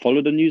 I don't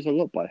follow the news a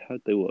lot, but I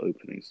heard they were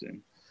opening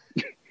soon.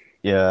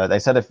 Yeah, they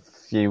said a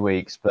few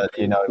weeks, but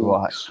you know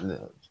what?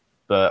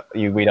 But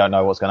we don't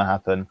know what's going to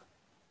happen.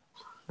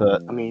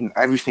 But I mean,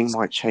 everything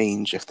might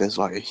change if there's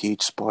like a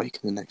huge spike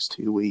in the next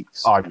 2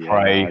 weeks. I Yeah,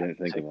 pray. I don't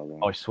think about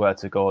that. I swear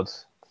to God.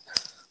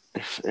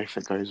 If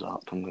it goes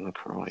up, I'm gonna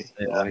cry.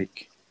 Yeah.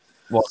 Like,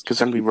 What? because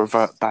then we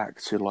revert back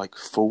to like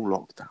full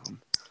lockdown,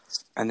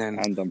 and then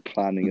And I'm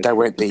planning a There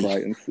won't trip to be.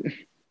 Brighton soon.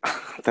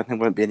 then there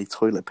won't be any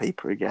toilet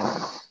paper again,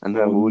 and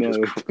then Oh, we'll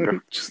no.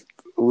 just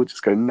all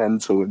just go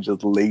mental and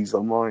just lose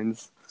our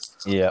minds.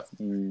 Yeah.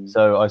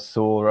 So I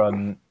saw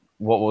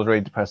what was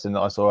really depressing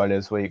that I saw earlier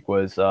this week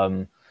was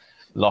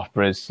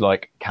Loughborough's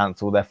like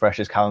cancelled their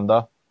freshers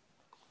calendar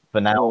for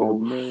now,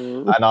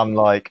 no. and I'm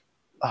like,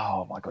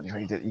 oh my god,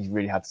 you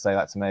really had to say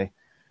that to me.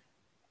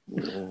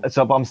 Yeah.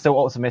 So, but I'm still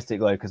optimistic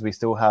though because we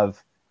still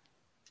have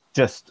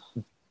just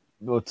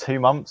 2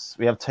 months.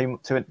 We have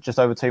just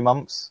over 2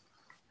 months,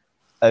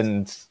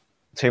 and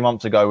 2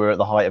 months ago we were at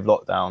the height of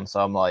lockdown.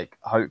 So I'm like,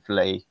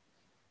 hopefully,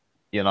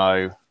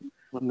 we're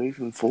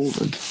moving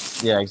forward.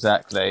 Yeah,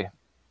 exactly.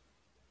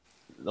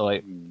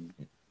 Like,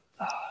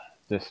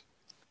 just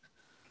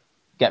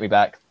get me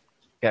back.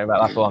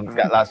 That's all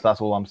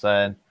that's all I'm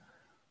saying.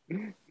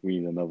 We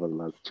need another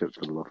last trip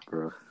to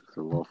Loughborough.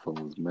 So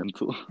Loughborough was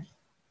mental.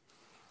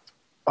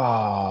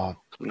 Oh,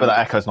 but that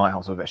Echoes Night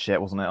House was a bit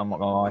shit, wasn't it? I'm not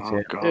gonna lie to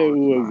you. God, It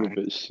was no. a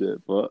bit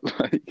shit, but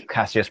like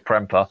Cassius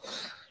Premper.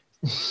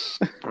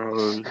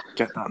 Bro,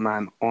 get that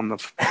man on the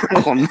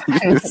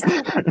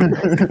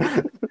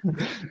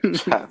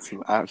That's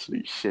some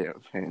absolute shit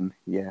of him.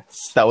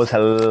 Yes. That was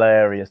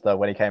hilarious though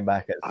when he came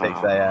back at 6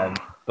 a.m.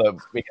 But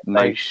we can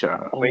No save,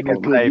 shirt. Oh we my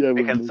can God, save, yeah, we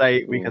with can no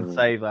save, we shirt. can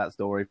save that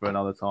story for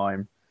another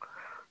time.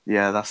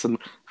 Yeah, that's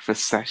for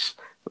sesh.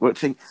 All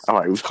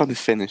right, we've kind of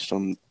finished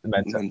on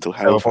mental So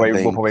health.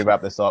 we'll probably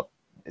wrap this up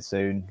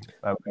soon.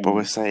 But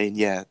we're saying,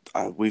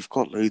 we've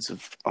got loads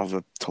of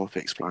other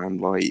topics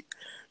planned. Like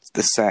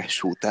the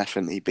sesh will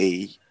definitely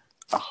be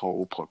a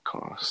whole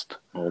podcast.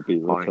 I'll be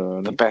Like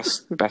returning. the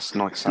best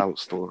nights out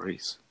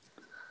stories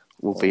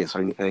will be its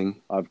own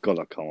thing. I've got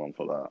to come on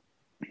for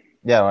that.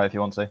 Yeah, right, if you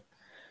want to.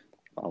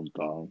 I'm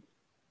down.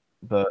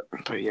 But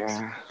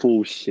yeah,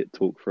 Full shit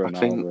talk for an I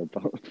think- hour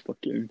about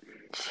fucking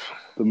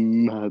the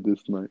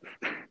maddest night.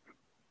 I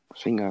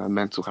think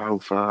mental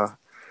health.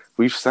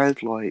 We've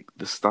said like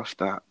the stuff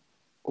that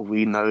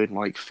we know and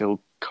like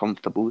feel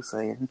comfortable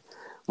saying.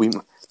 We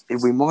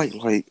might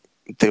like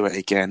do it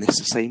again. It's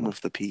the same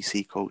with the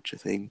PC culture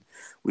thing.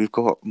 We've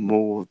got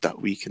more that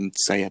we can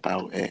say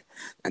about it,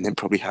 and then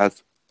probably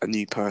have a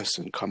new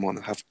person come on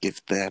and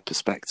give their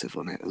perspective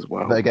on it as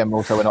well. But again,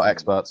 also we're not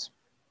experts.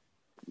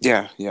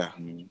 Yeah.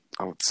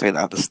 I would say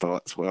that at the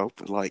start as well.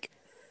 But like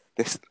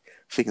this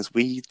thing is,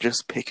 we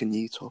just pick a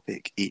new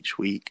topic each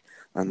week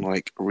and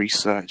like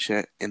research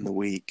it in the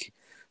week.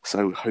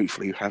 So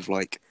hopefully you have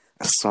like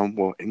a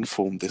somewhat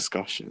informed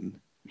discussion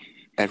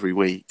every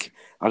week.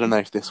 I don't know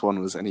if this one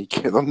was any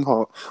good or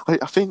not. I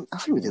think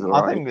we did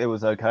alright. I think it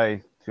was okay,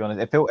 to be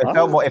honest.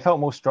 It felt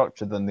more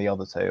structured than the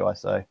other two, I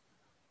say.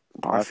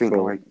 But I think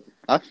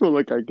I feel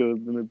like I could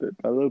have been a bit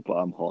better, but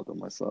I'm hard on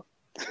myself.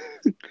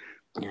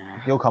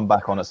 yeah. You'll come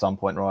back on at some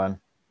point, Ryan.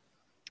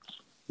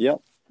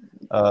 Yep.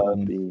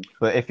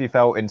 But if you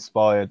felt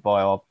inspired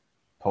by our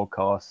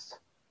podcast,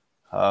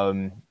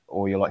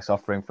 or you're like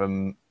suffering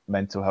from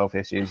mental health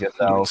issues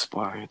yourself,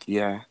 Inspired,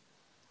 yeah.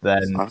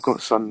 then I've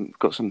got some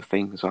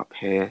things up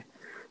here.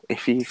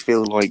 If you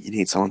feel like you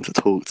need someone to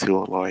talk to,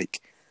 or like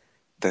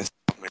there's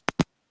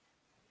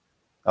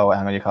oh wait,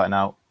 hang on, you're cutting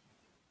out.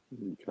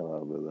 You cut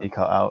out with that. He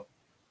cut out.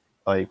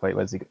 Oh wait,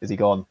 where's he? Is he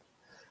gone?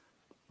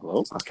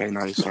 Hello? okay,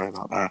 no, sorry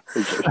about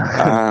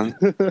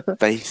that.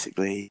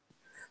 Basically,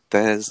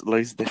 there's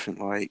loads of different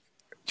like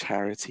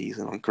charities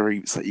and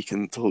groups that you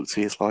can talk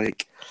to. It's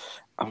like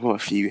I've got a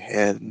few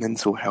here.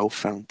 Mental Health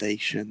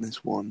Foundation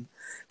is one.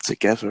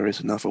 Together is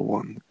another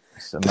one.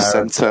 The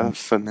Centre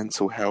for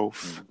Mental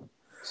Health.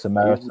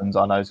 Samaritans,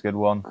 I know is a good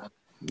one.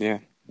 Yeah.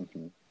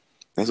 Mhm.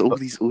 There's all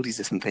these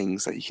different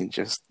things that you can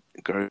just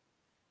go.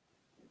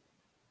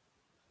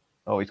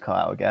 Oh, he's cut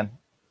out again.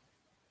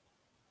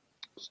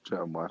 Straight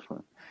on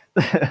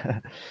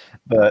Wi-Fi.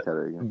 But Tell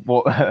it again.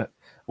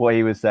 what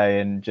he was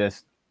saying,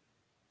 just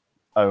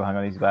hang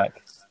on, he's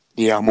back.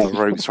 Yeah, I'm on the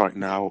ropes right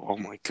now. Oh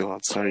my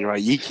god! Sorry,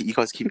 right? You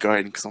guys keep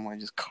going because I might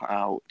just cut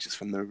out just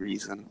for no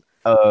reason.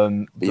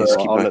 But Just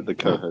keep I'll going. let the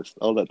co-host.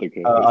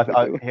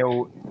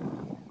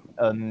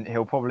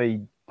 he'll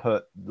probably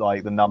put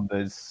like the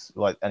numbers,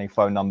 like any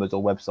phone numbers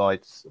or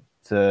websites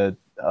to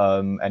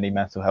any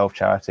mental health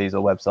charities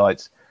or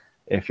websites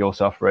if you're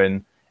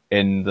suffering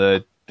in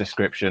the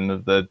description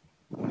of this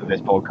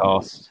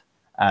podcast.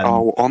 And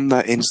On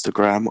the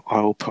Instagram,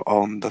 I'll put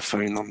on the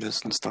phone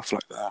numbers and stuff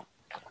like that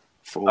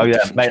for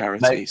different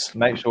charities.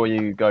 make sure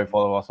you go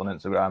follow us on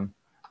Instagram.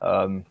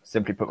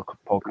 Simply put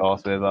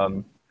podcast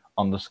with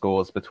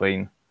underscores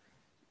between.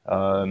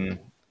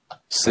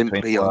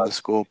 Simply between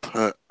words.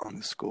 _put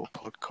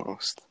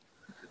 _podcast.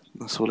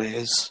 That's all it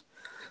is.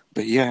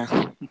 But yeah,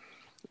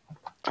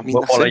 I mean,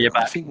 We'll that's follow it. you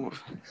back. I think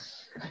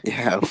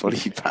yeah, I'll follow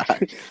you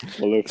back.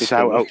 Follow for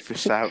Shout follow. out for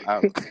shout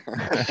out.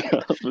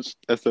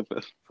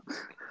 SFS.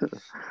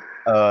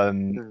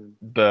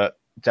 But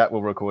Jack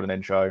will record an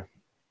intro,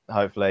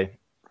 hopefully,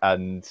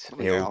 and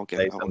he'll I'll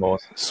say get some more.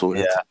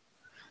 sorted. Yeah.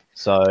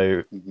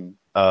 So,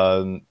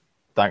 Mhm.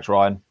 thanks,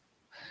 Ryan.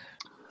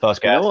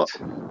 First You know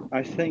guest. what?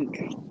 I think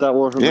that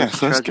wasn't Yeah, as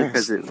first tragic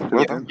guest. as it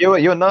Well sounded. You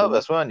were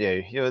nervous, weren't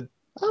you? You were.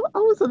 I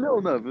was a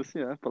little nervous,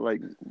 yeah, but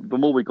like the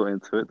more we got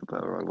into it, the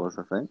better I was,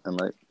 I think. And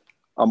like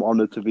I'm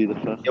honoured to be the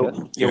first You're-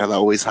 guest. Yeah, that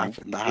always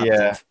happened. That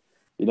Yeah. happened.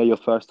 You know, your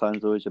first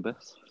time's always your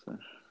best. So.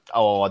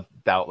 Oh, I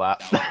doubt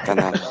that. Don't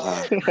know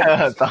about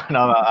that. Don't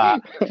know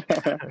about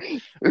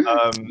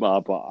that. Nah,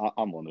 but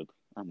I'm honoured.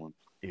 I'm honoured.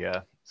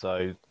 Yeah.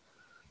 So,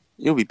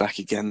 You'll be back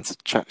again to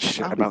chat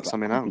shit I'll be about back-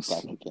 something I'll be else.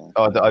 back again.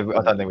 I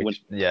don't think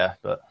we. Yeah,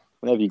 but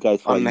Whenever you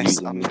guys find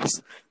using me.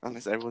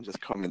 Unless everyone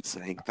just comments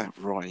saying that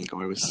Ryan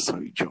guy was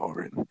so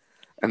jarring,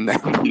 and then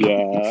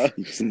Yeah.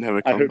 you just never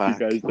I come hope back.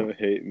 you guys don't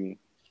hate me.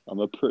 I'm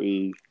a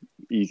pretty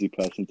easy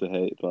person to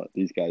hate, but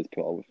these guys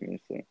put up with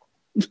me, so.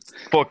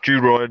 fuck you,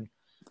 Ryan.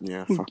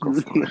 Yeah, fuck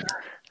off. Ryan.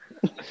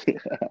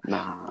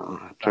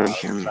 Nah,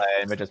 joking.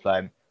 We're just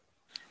playing.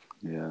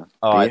 Yeah.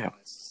 All right. Yeah.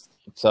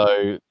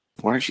 So,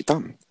 We're actually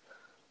done.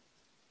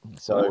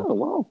 Oh,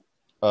 wow.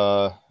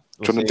 we'll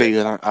Do you want to see.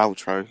 do an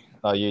outro?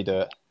 Oh, you do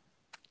it.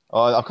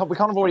 We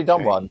kind of already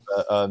done Okay. one,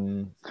 but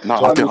No, So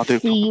I'll do. will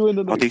see you in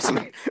the I'll do next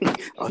some.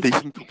 I'll do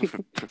some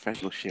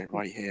professional shit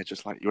right here.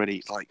 Just like you ready?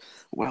 It's like,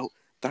 well,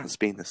 that's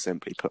been the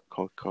Simply Put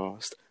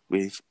podcast.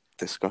 We've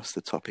discussed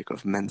the topic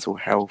of mental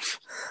health.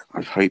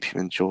 I hope you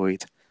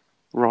enjoyed.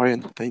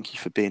 Ryan, thank you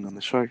for being on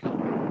the show.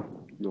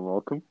 You're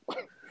welcome.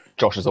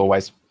 Josh, as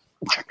always.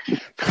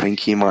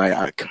 Thank you,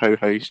 my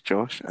co-host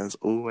Josh, as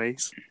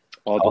always.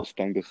 Our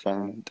Stanger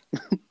fan.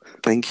 And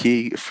thank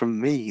you from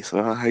me.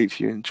 So I hope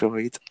you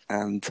enjoyed,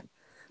 and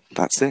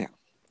that's it.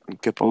 We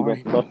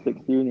Goodbye. got Plastic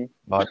Uni.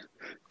 Bye.